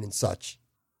involvement in it and such.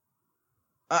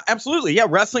 Absolutely. Yeah.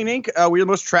 Wrestling Inc. We're the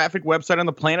most trafficked website on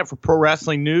the planet for pro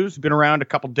wrestling news. We've been around a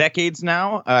couple decades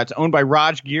now. It's owned by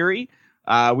Raj Giri.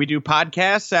 We do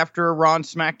podcasts after Raw and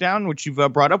SmackDown, which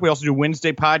you've brought up. We also do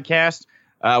Wednesday podcast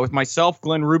with myself,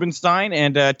 Glenn Rubenstein,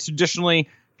 and traditionally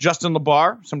Justin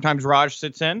LaBar. Sometimes Raj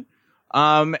sits in.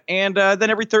 And then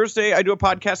every Thursday I do a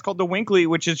podcast called The Winkley,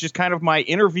 which is just kind of my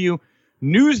interview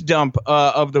news dump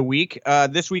of the week.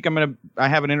 This week I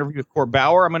have an interview with Court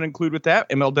Bauer. I'm going to include with that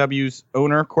MLW's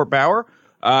owner, Court Bauer.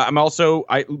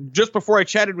 Just before I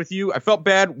chatted with you, I felt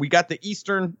bad. We got the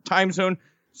Eastern time zone,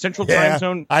 Central time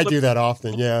zone. I do that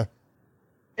often. Yeah.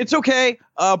 It's okay.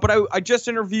 But I just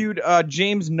interviewed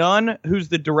James Nunn, who's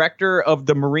the director of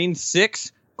the Marine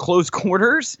 6 Close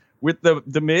Quarters with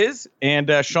the Miz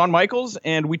and Shawn Michaels.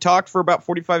 And we talked for about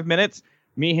 45 minutes.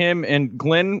 Me, him, and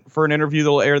Glenn for an interview that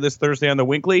will air this Thursday on The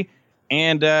Winkley.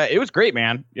 And it was great,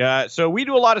 man. So we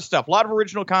do a lot of stuff, a lot of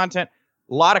original content,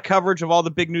 a lot of coverage of all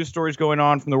the big news stories going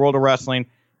on from the world of wrestling.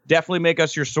 Definitely make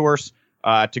us your source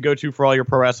to go to for all your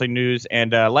pro wrestling news.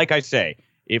 And like I say,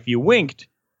 if you winked,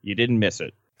 you didn't miss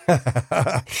it.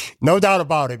 No doubt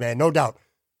about it, man. No doubt.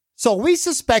 So we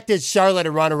suspected Charlotte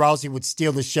and Ronda Rousey would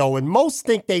steal the show, and most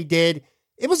think they did.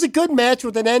 it was a good match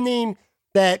with an ending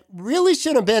that really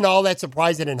shouldn't have been all that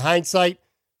surprising in hindsight.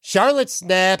 Charlotte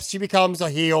snaps. She becomes a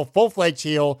heel, full-fledged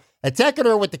heel, attacking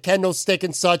her with the kendo stick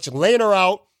and such, laying her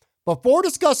out. Before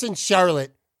discussing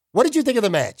Charlotte, what did you think of the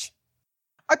match?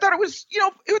 I thought it was,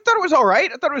 all right.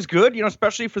 I thought it was good,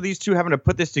 especially for these two having to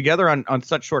put this together on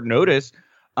such short notice.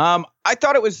 I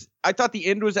thought the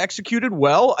end was executed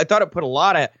well. I thought it put a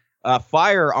lot of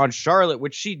fire on Charlotte,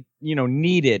 which she,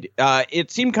 needed. It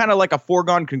seemed kind of like a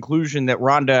foregone conclusion that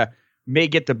Ronda may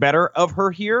get the better of her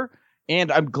here.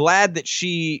 And I'm glad that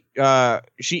she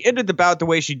ended the bout the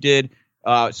way she did,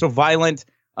 so violent.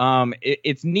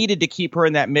 It's needed to keep her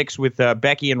in that mix with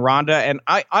Becky and Ronda. And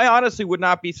I honestly would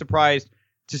not be surprised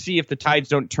to see if the tides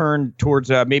don't turn towards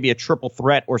maybe a triple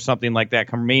threat or something like that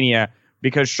come Mania,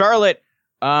 because Charlotte,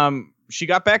 she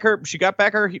got back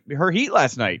her heat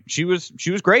last night. She was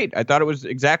great. I thought it was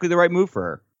exactly the right move for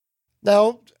her.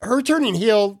 Now, her turning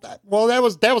heel, well, that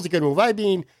was a good move. I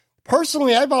mean,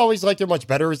 personally, I've always liked her much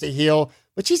better as a heel,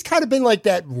 but she's kind of been like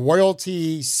that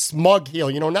royalty smug heel,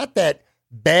 not that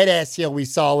badass heel we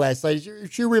saw last night.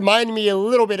 She reminded me a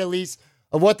little bit, at least,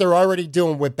 of what they're already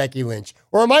doing with Becky Lynch.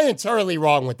 Or am I entirely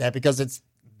wrong with that? Because it's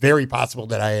very possible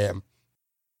that I am.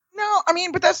 No, I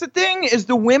mean, but that's the thing, is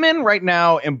the women right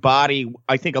now embody,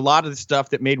 I think, a lot of the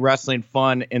stuff that made wrestling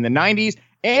fun in the 90s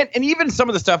and even some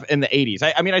of the stuff in the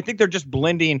 80s. I mean, I think they're just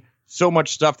blending so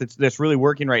much stuff that's really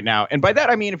working right now. And by that,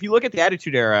 I mean, if you look at the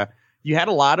Attitude Era, you had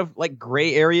a lot of like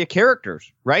gray area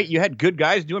characters, right? You had good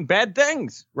guys doing bad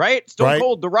things, right? Stone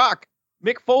Cold, The Rock,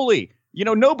 Mick Foley.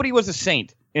 Nobody was a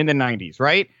saint in the 90s,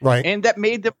 right? Right. And that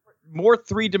made them more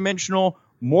three-dimensional,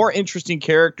 more interesting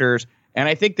characters. And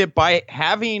I think that by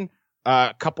having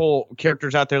a couple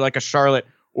characters out there like a Charlotte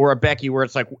or a Becky, where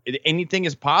it's like anything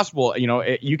is possible,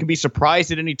 you can be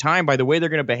surprised at any time by the way they're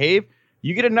going to behave.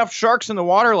 You get enough sharks in the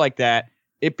water like that,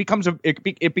 it becomes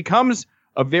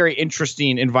a very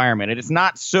interesting environment, and it's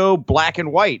not so black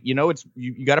and white. It's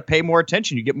you got to pay more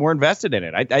attention. You get more invested in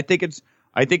it. I think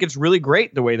it's really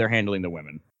great the way they're handling the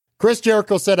women. Chris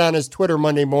Jericho said on his Twitter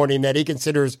Monday morning that he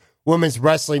considers women's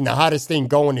wrestling the hottest thing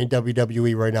going in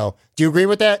WWE right now. Do you agree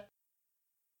with that?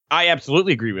 I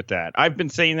absolutely agree with that. I've been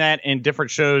saying that in different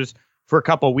shows for a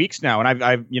couple of weeks now, and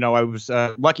I was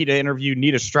lucky to interview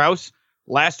Nita Strauss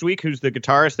last week, who's the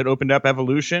guitarist that opened up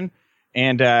Evolution.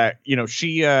 And,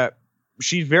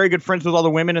 she's very good friends with all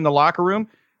the women in the locker room.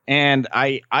 And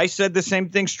I said the same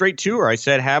thing straight to her. I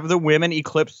said, have the women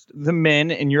eclipse the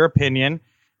men, in your opinion,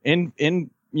 in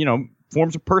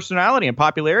forms of personality and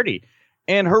popularity.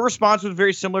 And her response was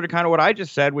very similar to kind of what I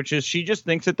just said, which is she just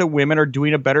thinks that the women are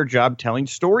doing a better job telling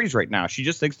stories right now. She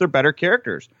just thinks they're better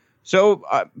characters. So,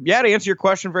 to answer your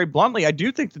question very bluntly, I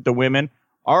do think that the women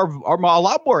are a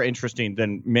lot more interesting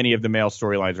than many of the male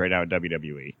storylines right now in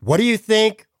WWE. What do you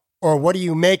think, or what do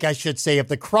you make, I should say, of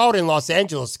the crowd in Los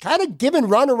Angeles kind of giving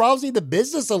Ronda Rousey the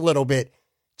business a little bit,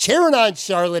 cheering on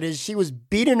Charlotte as she was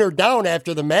beating her down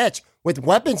after the match with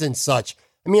weapons and such?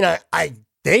 I mean, I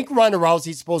think Ronda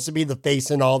Rousey's supposed to be the face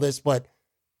in all this, but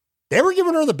they were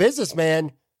giving her the business,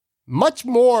 man. Much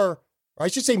more, or I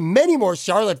should say many more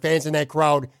Charlotte fans in that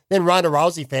crowd than Ronda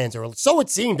Rousey fans are. So it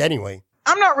seemed anyway.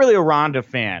 I'm not really a Ronda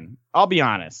fan. I'll be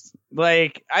honest.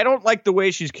 Like, I don't like the way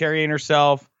she's carrying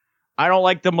herself. I don't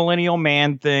like the millennial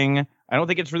man thing. I don't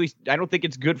think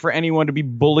it's good for anyone to be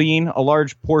bullying a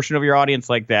large portion of your audience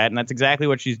like that. And that's exactly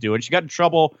what she's doing. She got in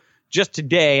trouble just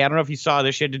today. I don't know if you saw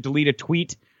this. She had to delete a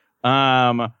tweet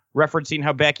referencing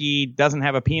how Becky doesn't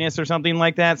have a penis or something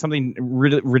like that. Something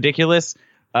ridiculous.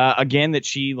 Again, that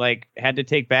she had to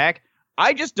take back.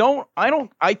 I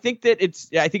think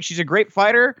she's a great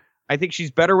fighter. I think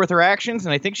she's better with her actions,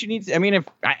 and I think she's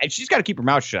got to keep her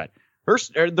mouth shut.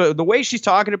 The way she's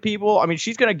talking to people, I mean,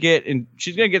 she's gonna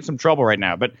get some trouble right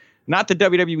now. But not that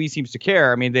WWE seems to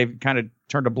care. I mean, they've kind of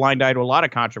turned a blind eye to a lot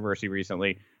of controversy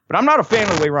recently. But I'm not a fan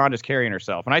of the way Ronda's carrying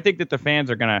herself, and I think that the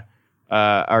fans are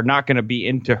not gonna be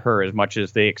into her as much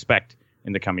as they expect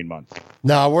in the coming months.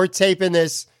 No, we're taping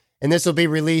this, and this will be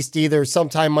released either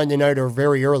sometime Monday night or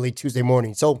very early Tuesday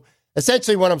morning. So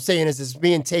essentially what I'm saying is it's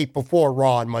being taped before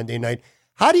Raw on Monday night.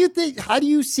 How do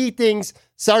you see things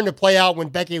starting to play out when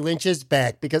Becky Lynch is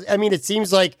back? Because, I mean, it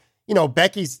seems like,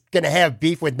 Becky's going to have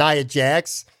beef with Nia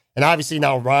Jax, and obviously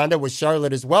now Ronda with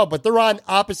Charlotte as well, but they're on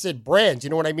opposite brands. You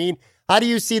know what I mean? How do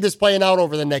you see this playing out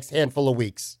over the next handful of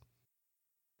weeks?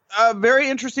 Very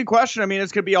interesting question. I mean,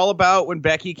 it's going to be all about when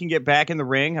Becky can get back in the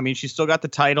ring. I mean, she's still got the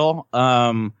title.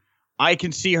 I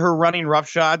can see her running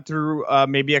roughshod through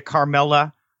maybe a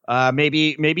Carmella.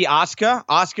 Maybe Asuka.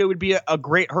 Asuka would be a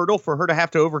great hurdle for her to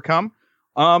have to overcome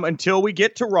until we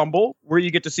get to Rumble, where you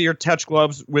get to see her touch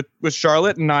gloves with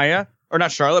Charlotte and Nia. or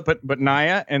not Charlotte, but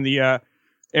Nia and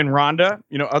and Ronda,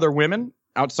 other women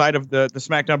outside of the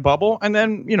SmackDown bubble. And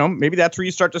then, maybe that's where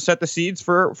you start to set the seeds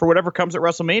for whatever comes at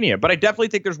WrestleMania. But I definitely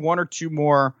think there's one or two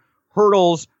more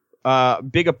hurdles,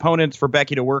 big opponents for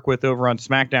Becky to work with over on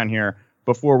SmackDown here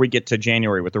before we get to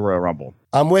January with the Royal Rumble.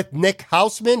 I'm with Nick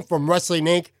Hausman from Wrestling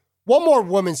Inc. One more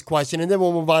women's question, and then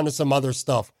we'll move on to some other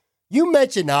stuff. You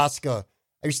mentioned Asuka.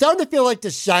 Are you starting to feel like the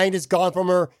shine is gone from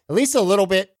her, at least a little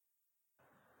bit?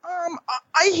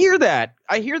 I hear that.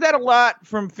 I hear that a lot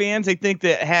from fans, I think,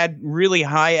 that had really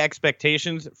high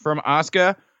expectations from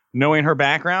Asuka, knowing her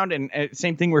background, and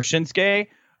same thing with Shinsuke.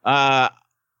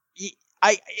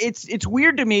 It's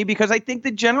weird to me because I think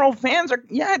the general fans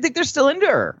I think they're still into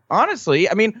her, honestly.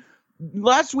 I mean,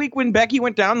 last week when Becky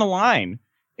went down the line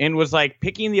and was like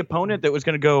picking the opponent that was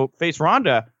going to go face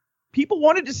Ronda, people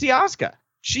wanted to see Asuka.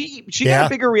 She got a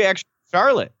bigger reaction to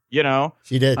Charlotte,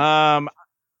 She did.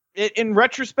 In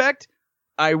retrospect,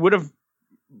 I would have,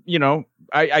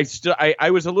 I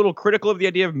was a little critical of the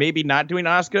idea of maybe not doing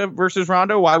Asuka versus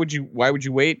Ronda. Why would you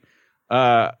wait?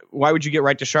 Why would you get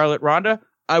right to Charlotte Ronda?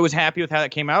 I was happy with how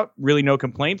that came out. Really no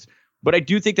complaints. But I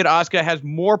do think that Asuka has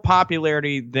more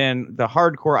popularity than the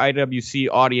hardcore IWC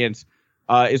audience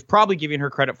is probably giving her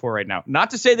credit for right now.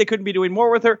 Not to say they couldn't be doing more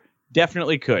with her.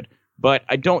 Definitely could. But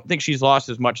I don't think she's lost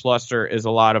as much luster as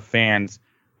a lot of fans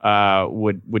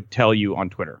would tell you on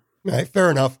Twitter. All right, fair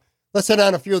enough. Let's hit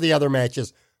on a few of the other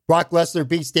matches. Brock Lesnar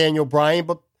beats Daniel Bryan,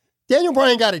 but Daniel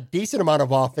Bryan got a decent amount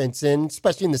of offense in,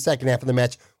 especially in the second half of the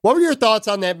match. What were your thoughts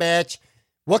on that match?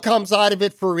 What comes out of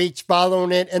it for each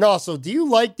following it? And also, do you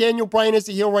like Daniel Bryan as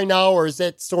a heel right now, or is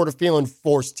that sort of feeling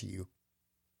forced to you?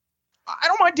 I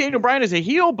don't mind Daniel Bryan as a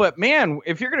heel, but man,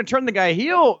 if you're going to turn the guy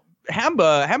heel, have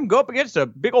him go up against a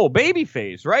big old baby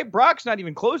face, right? Brock's not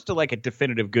even close to like a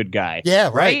definitive good guy. Yeah,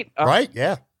 right. Right,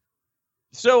 yeah.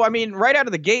 So, I mean, right out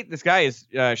of the gate, this guy is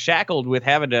shackled with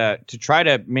having to try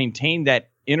to maintain that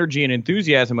energy and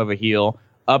enthusiasm of a heel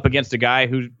up against a guy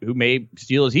who may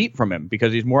steal his heat from him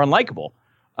because he's more unlikable.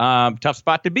 Tough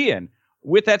spot to be in.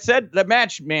 With that said, that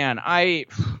match, man, I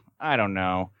don't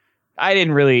know. I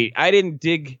didn't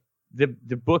dig the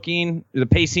booking, the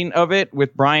pacing of it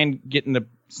with Bryan getting the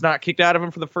snot kicked out of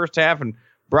him for the first half and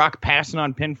Brock passing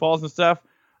on pinfalls and stuff.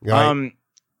 Right.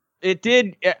 It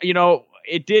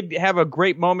did have a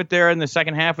great moment there in the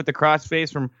second half with the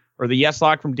crossface or the yes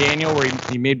lock from Daniel, where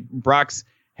he made Brock's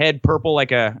head purple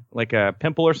like a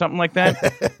pimple or something like that.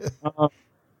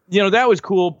 That was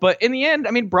cool. But in the end,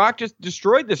 I mean, Brock just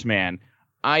destroyed this man.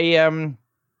 I don't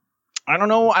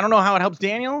know how it helps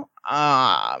Daniel.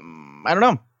 I don't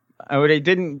know.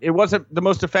 It wasn't the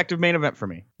most effective main event for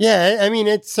me. Yeah, I mean,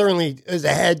 it certainly is a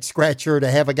head scratcher to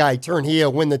have a guy turn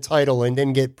heel, win the title, and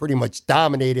then get pretty much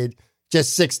dominated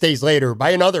just 6 days later by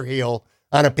another heel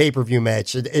on a pay-per-view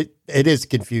match. It is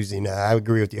confusing. I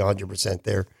agree with you 100%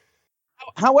 there.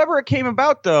 However it came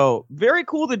about, though, very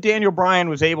cool that Daniel Bryan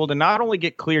was able to not only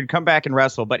get cleared, come back and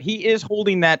wrestle, but he is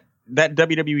holding that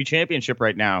WWE championship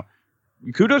right now.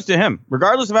 Kudos to him.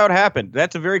 Regardless of how it happened,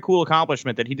 that's a very cool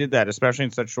accomplishment that he did that, especially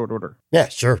in such short order. Yeah,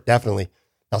 sure, definitely.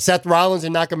 Now, Seth Rollins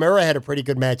and Nakamura had a pretty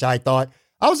good match, I thought.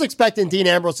 I was expecting Dean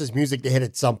Ambrose's music to hit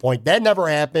at some point. That never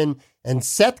happened, and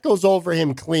Seth goes over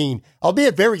him clean,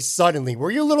 albeit very suddenly. Were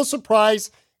you a little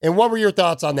surprised, and what were your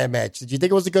thoughts on that match? Did you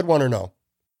think it was a good one or no?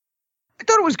 I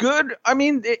thought it was good. I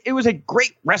mean, it was a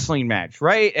great wrestling match,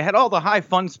 right? It had all the high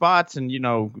fun spots and,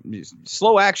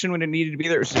 slow action when it needed to be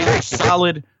there. It was a very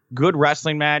solid, good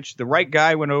wrestling match. The right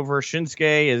guy went over.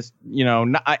 Shinsuke is,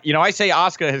 I say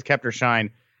Asuka has kept her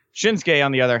shine. Shinsuke,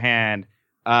 on the other hand,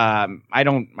 I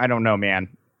don't know, man.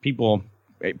 People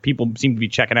seem to be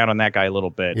checking out on that guy a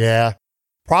little bit. Yeah,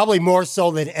 probably more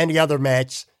so than any other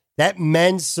match. That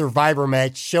men's Survivor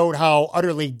match showed how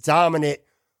utterly dominant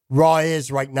Raw is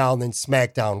right now than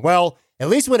SmackDown. Well, at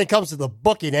least when it comes to the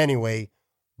booking anyway.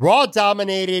 Raw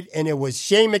dominated, and it was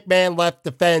Shane McMahon left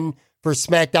to fend for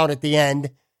SmackDown at the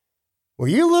end. Were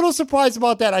you a little surprised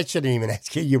about that? I shouldn't even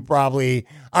ask you. You probably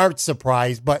aren't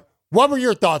surprised, but what were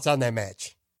your thoughts on that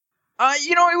match?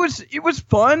 It was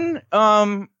fun.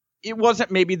 It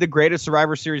wasn't maybe the greatest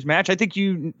Survivor Series match. I think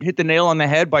you hit the nail on the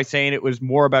head by saying it was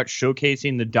more about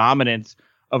showcasing the dominance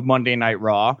of Monday Night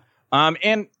Raw.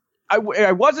 And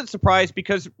I wasn't surprised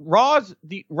because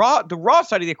the Raw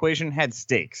side of the equation had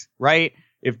stakes, right?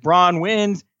 If Braun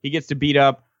wins, he gets to beat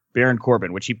up Baron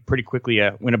Corbin, which he pretty quickly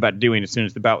went about doing as soon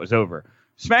as the bout was over.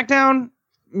 SmackDown,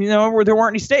 where there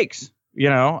weren't any stakes.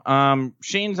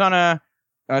 Shane's on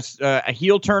a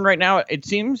heel turn right now. It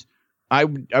seems. I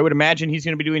would imagine he's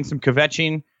going to be doing some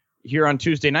kvetching here on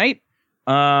Tuesday night.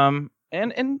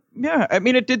 And yeah, I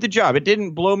mean, it did the job. It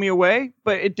didn't blow me away,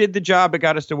 but it did the job. It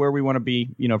got us to where we want to be,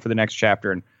 for the next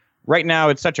chapter. And right now,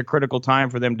 it's such a critical time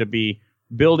for them to be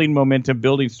building momentum,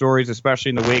 building stories, especially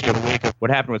in the wake of what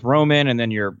happened with Roman, and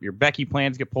then your Becky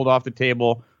plans get pulled off the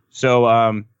table.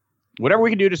 So whatever we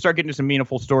can do to start getting to some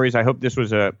meaningful stories, I hope this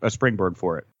was a springboard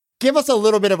for it. Give us a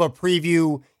little bit of a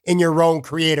preview in your own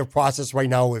creative process right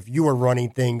now if you were running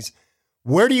things.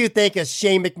 Where do you think a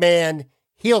Shane McMahon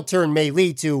heel turn may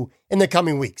lead to in the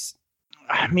coming weeks?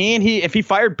 I mean, if he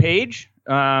fired Paige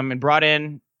and brought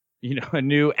in, a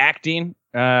new acting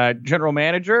general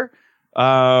manager,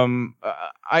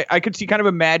 I could see kind of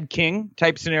a Mad King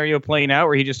type scenario playing out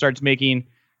where he just starts making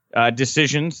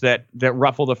decisions that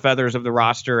ruffle the feathers of the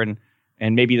roster and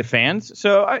maybe the fans.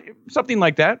 So something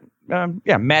like that.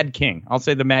 Mad King. I'll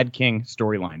say the Mad King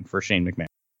storyline for Shane McMahon.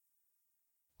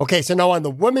 Okay, so now on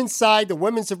the women's side, the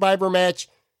women's Survivor match,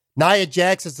 Nia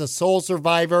Jax is the sole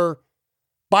survivor.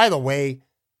 By the way,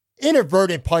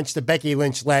 inadvertent punch to Becky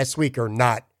Lynch last week or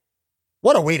not,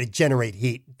 what a way to generate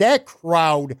heat. That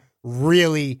crowd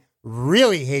really,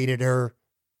 really hated her.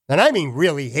 And I mean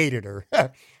really hated her.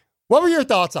 What were your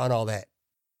thoughts on all that?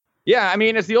 Yeah, I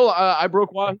mean, it's the old I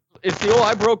broke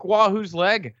Wahoo's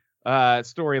leg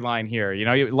storyline here.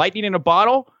 Lightning in a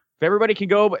bottle. If everybody can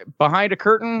go behind a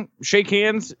curtain, shake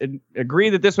hands, and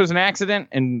agree that this was an accident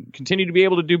and continue to be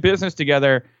able to do business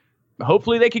together,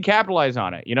 hopefully they can capitalize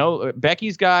on it.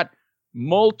 Becky's got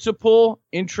multiple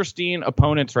interesting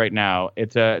opponents right now.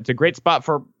 It's a great spot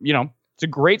for, it's a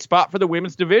great spot for the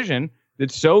women's division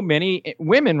that so many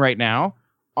women right now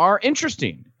are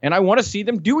interesting. And I want to see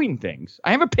them doing things.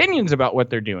 I have opinions about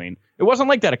what they're doing. It wasn't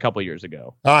like that a couple years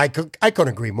ago. I couldn't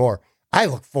agree more. I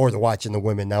look forward to watching the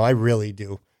women now. I really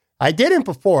do. I didn't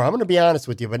before. I'm going to be honest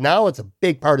with you, but now it's a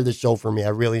big part of the show for me. I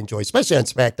really enjoy, especially on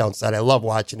SmackDown side. I love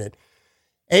watching it.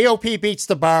 AOP beats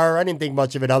the Bar. I didn't think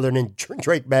much of it other than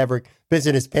Drake Maverick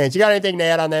pissing his pants. You got anything to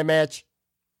add on that match?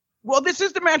 Well, this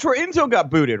is the match where Enzo got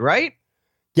booted, right?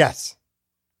 Yes.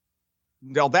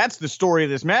 Well, that's the story of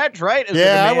this match, right?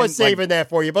 I was saving that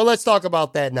for you, but let's talk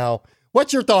about that now.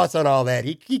 What's your thoughts on all that?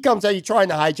 He comes out, he's trying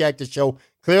to hijack the show.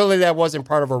 Clearly that wasn't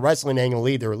part of a wrestling angle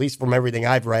either, at least from everything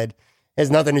I've read. Has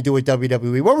nothing to do with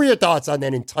WWE. What were your thoughts on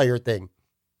that entire thing?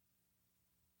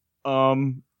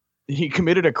 He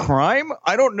committed a crime?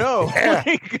 I don't know. Yeah.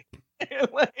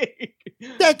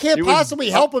 That can't possibly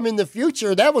help him in the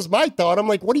future. That was my thought. I'm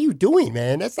like, what are you doing,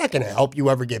 man? That's not going to help you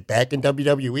ever get back in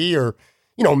WWE or,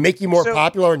 make you more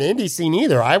popular in the indie scene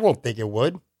either. I won't think it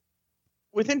would.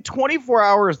 Within 24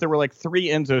 hours, there were like 3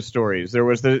 Enzo stories. There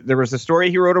was the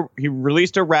story he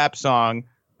released a rap song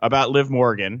about Liv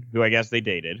Morgan, who I guess they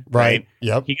dated. Right.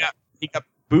 Yep. He got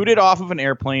booted off of an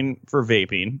airplane for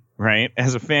vaping, right?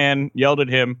 As a fan yelled at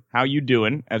him, "How you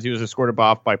doing?" as he was escorted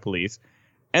off by police.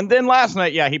 And then last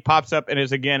night, he pops up and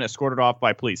is again escorted off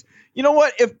by police. You know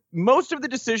what? If most of the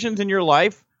decisions in your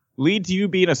life lead to you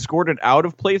being escorted out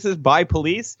of places by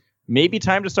police, maybe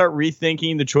time to start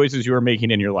rethinking the choices you are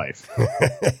making in your life.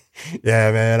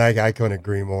 Yeah, man, I couldn't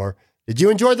agree more. Did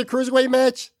you enjoy the Cruiserweight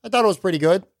match? I thought it was pretty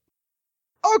good.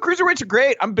 Oh, Cruiserweights are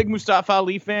great. I'm a big Mustafa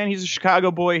Ali fan. He's a Chicago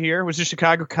boy here. Was a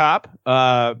Chicago cop,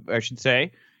 I should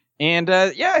say. And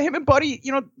him and Buddy,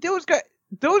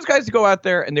 those guys go out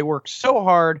there and they work so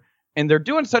hard and they're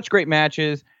doing such great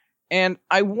matches. And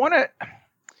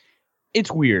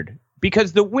it's weird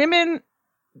because the women,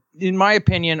 in my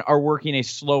opinion, are working a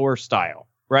slower style,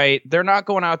 right? They're not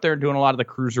going out there and doing a lot of the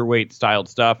Cruiserweight styled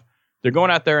stuff. They're going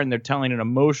out there and they're telling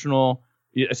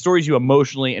stories you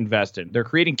emotionally invest in. They're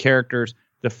creating characters.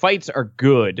 The fights are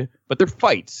good, but they're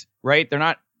fights, right? They're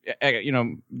not,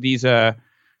 these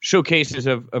showcases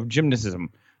of gymnasticism.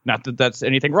 Not that that's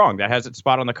anything wrong. That has its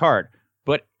spot on the card.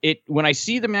 But when I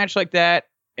see the match like that,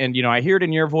 and I hear it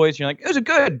in your voice, you're like, it was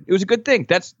a good thing.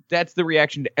 That's the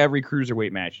reaction to every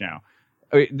Cruiserweight match now.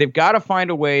 They've got to find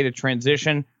a way to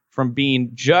transition from being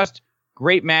just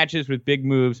great matches with big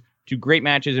moves to great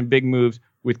matches and big moves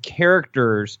with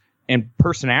characters and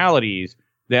personalities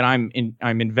that I'm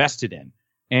invested in.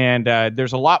 And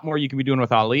there's a lot more you can be doing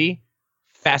with Ali.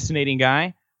 Fascinating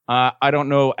guy. I don't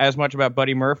know as much about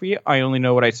Buddy Murphy. I only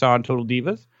know what I saw on Total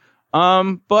Divas.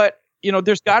 But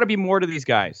there's got to be more to these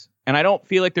guys. And I don't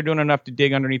feel like they're doing enough to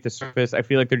dig underneath the surface. I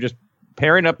feel like they're just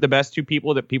pairing up the best 2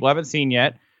 people that people haven't seen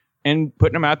yet and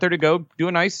putting them out there to go do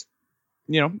a nice,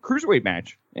 Cruiserweight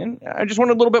match. And I just want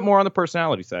a little bit more on the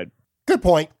personality side. Good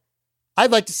point.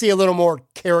 I'd like to see a little more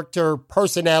character,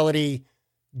 personality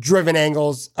driven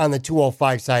angles on the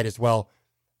 205 side as well.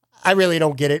 I really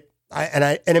don't get it.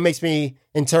 And it makes me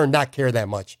in turn not care that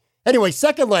much. Anyway,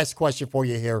 second last question for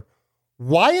you here.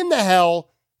 Why in the hell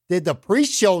did the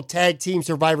pre-show tag team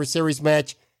Survivor Series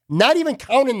match, not even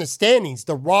counting the standings,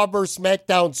 the Raw vs.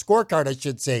 SmackDown scorecard, I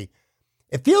should say.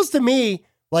 It feels to me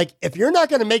like if you're not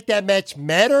going to make that match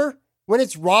matter when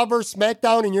it's Raw vs.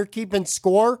 SmackDown and you're keeping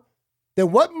score,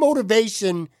 then what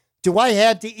motivation do I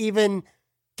have to even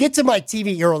get to my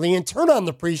TV early and turn on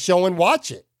the pre-show and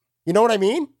watch it? You know what I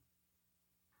mean?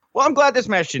 Well, I'm glad this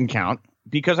match didn't count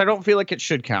because I don't feel like it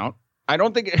should count. I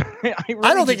don't think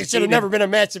it should have never been a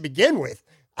match to begin with.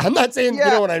 I'm not saying, you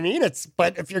know what I mean?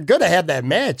 But if you're going to have that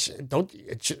match,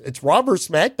 it's Raw vs.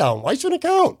 SmackDown. Why should it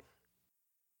count?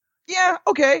 Yeah,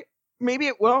 okay. Maybe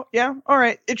it will. Yeah, all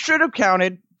right. It should have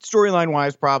counted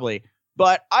storyline-wise, probably.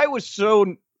 But I was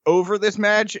so over this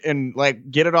match and, like,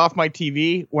 get it off my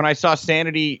TV when I saw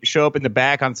Sanity show up in the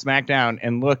back on SmackDown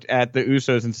and looked at the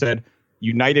Usos and said,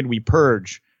 "United we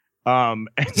purge," and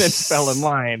then fell in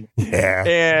line. Yeah.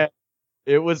 And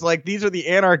it was like, these are the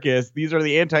anarchists. These are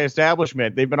the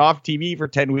anti-establishment. They've been off TV for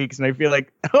 10 weeks, and I feel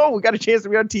like, oh, we got a chance to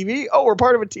be on TV? Oh, we're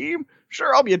part of a team?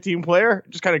 Sure, I'll be a team player.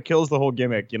 It just kind of kills the whole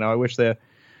gimmick. You know, I wish I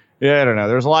don't know.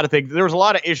 There was a lot of things. There was a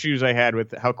lot of issues I had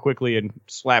with how quickly and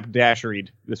slapdasheried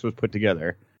this was put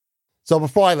together. So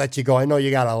before I let you go, I know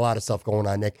you got a lot of stuff going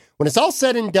on, Nick. When it's all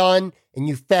said and done and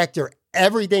you factor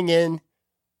everything in,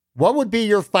 what would be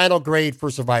your final grade for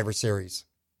Survivor Series?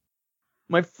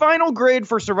 My final grade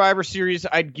for Survivor Series,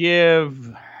 I'd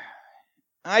give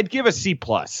a C+.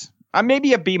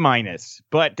 Maybe a B-,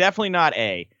 but definitely not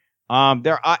A. And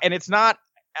it's not.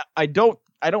 I don't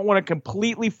want to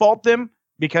completely fault them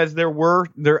because there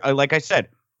like I said,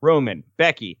 Roman,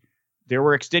 Becky, there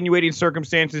were extenuating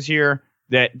circumstances here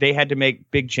that they had to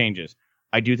make big changes.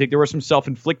 I do think there were some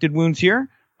self-inflicted wounds here.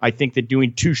 I think that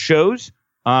doing 2 shows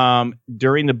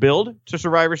during the build to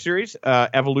Survivor Series,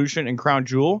 Evolution and Crown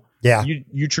Jewel,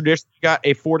 you traditionally got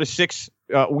a 4 to 6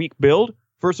 week build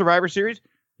for Survivor Series.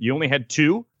 You only had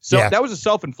 2, so that was a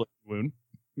self-inflicted wound,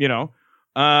 you know.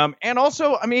 And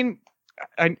also, I mean,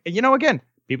 again,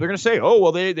 people are going to say, oh,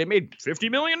 well, they made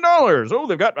 $50 million. Oh,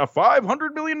 they've got a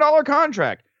 $500 million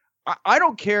contract. I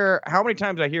don't care how many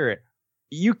times I hear it.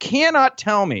 You cannot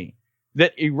tell me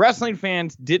that wrestling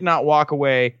fans did not walk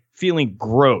away feeling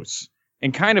gross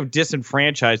and kind of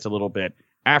disenfranchised a little bit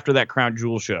after that Crown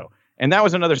Jewel show. And that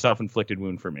was another self-inflicted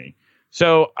wound for me.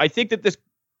 So I think that this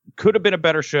could have been a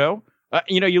better show.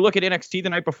 You look at NXT the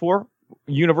night before,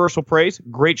 universal praise,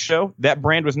 great show. That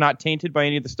brand was not tainted by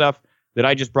any of the stuff that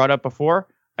I just brought up before.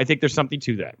 I think there's something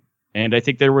to that. And I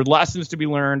think there were lessons to be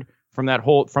learned from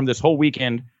this whole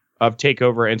weekend of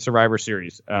TakeOver and Survivor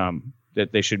Series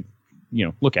that they should,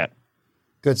 look at.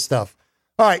 Good stuff.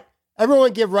 All right.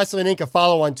 Everyone give Wrestling Inc. a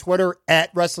follow on Twitter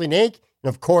at Wrestling Inc. And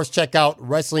of course, check out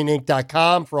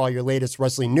WrestlingInc.com for all your latest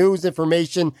wrestling news,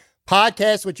 information,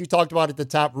 podcasts, which you talked about at the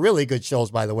top. Really good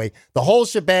shows, by the way. The whole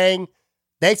shebang.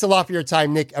 Thanks a lot for your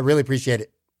time, Nick. I really appreciate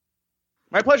it.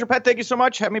 My pleasure, Pat. Thank you so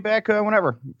much. Have me back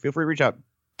whenever. Feel free to reach out.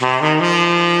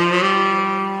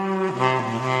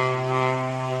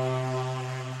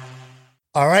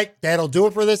 All right, that'll do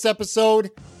it for this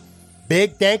episode.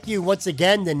 Big thank you once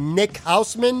again to Nick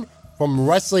Hausman from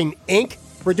Wrestling Inc.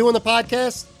 for doing the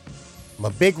podcast. I'm a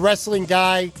big wrestling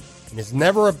guy, and it's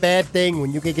never a bad thing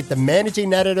when you can get the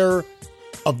managing editor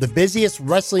of the busiest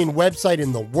wrestling website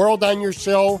in the world on your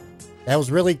show. That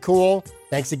was really cool.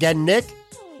 Thanks again, Nick.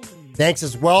 Thanks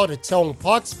as well to Tone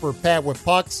Pucks for Pat with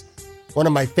Pucks. One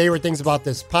of my favorite things about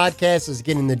this podcast is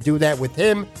getting to do that with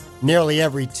him nearly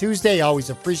every Tuesday. I always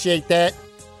appreciate that.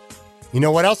 You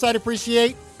know what else I'd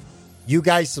appreciate? You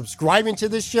guys subscribing to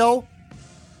this show.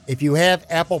 If you have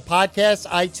Apple Podcasts,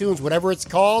 iTunes, whatever it's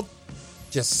called,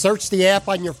 just search the app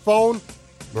on your phone,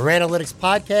 Moranalytics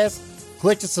Podcast,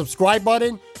 click the subscribe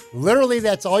button. Literally,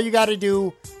 that's all you got to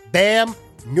do. Bam,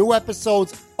 new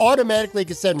episodes automatically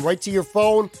get sent right to your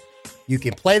phone. You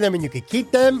can play them and you can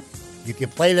keep them. You can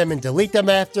play them and delete them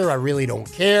after. I really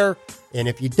don't care. And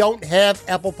if you don't have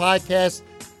Apple Podcasts,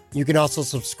 you can also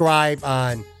subscribe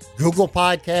on Google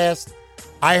Podcasts,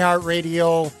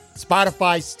 iHeartRadio,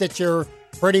 Spotify, Stitcher,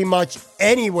 pretty much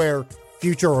anywhere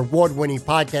future award-winning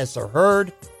podcasts are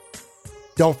heard.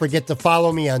 Don't forget to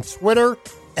follow me on Twitter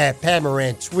at Pat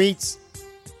Moran Tweets.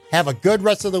 Have a good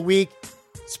rest of the week,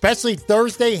 especially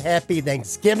Thursday. Happy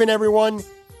Thanksgiving, everyone.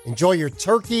 Enjoy your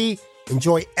turkey.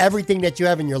 Enjoy everything that you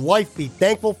have in your life. Be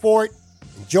thankful for it.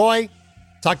 Enjoy.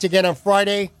 Talk to you again on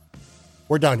Friday.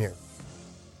 We're done here.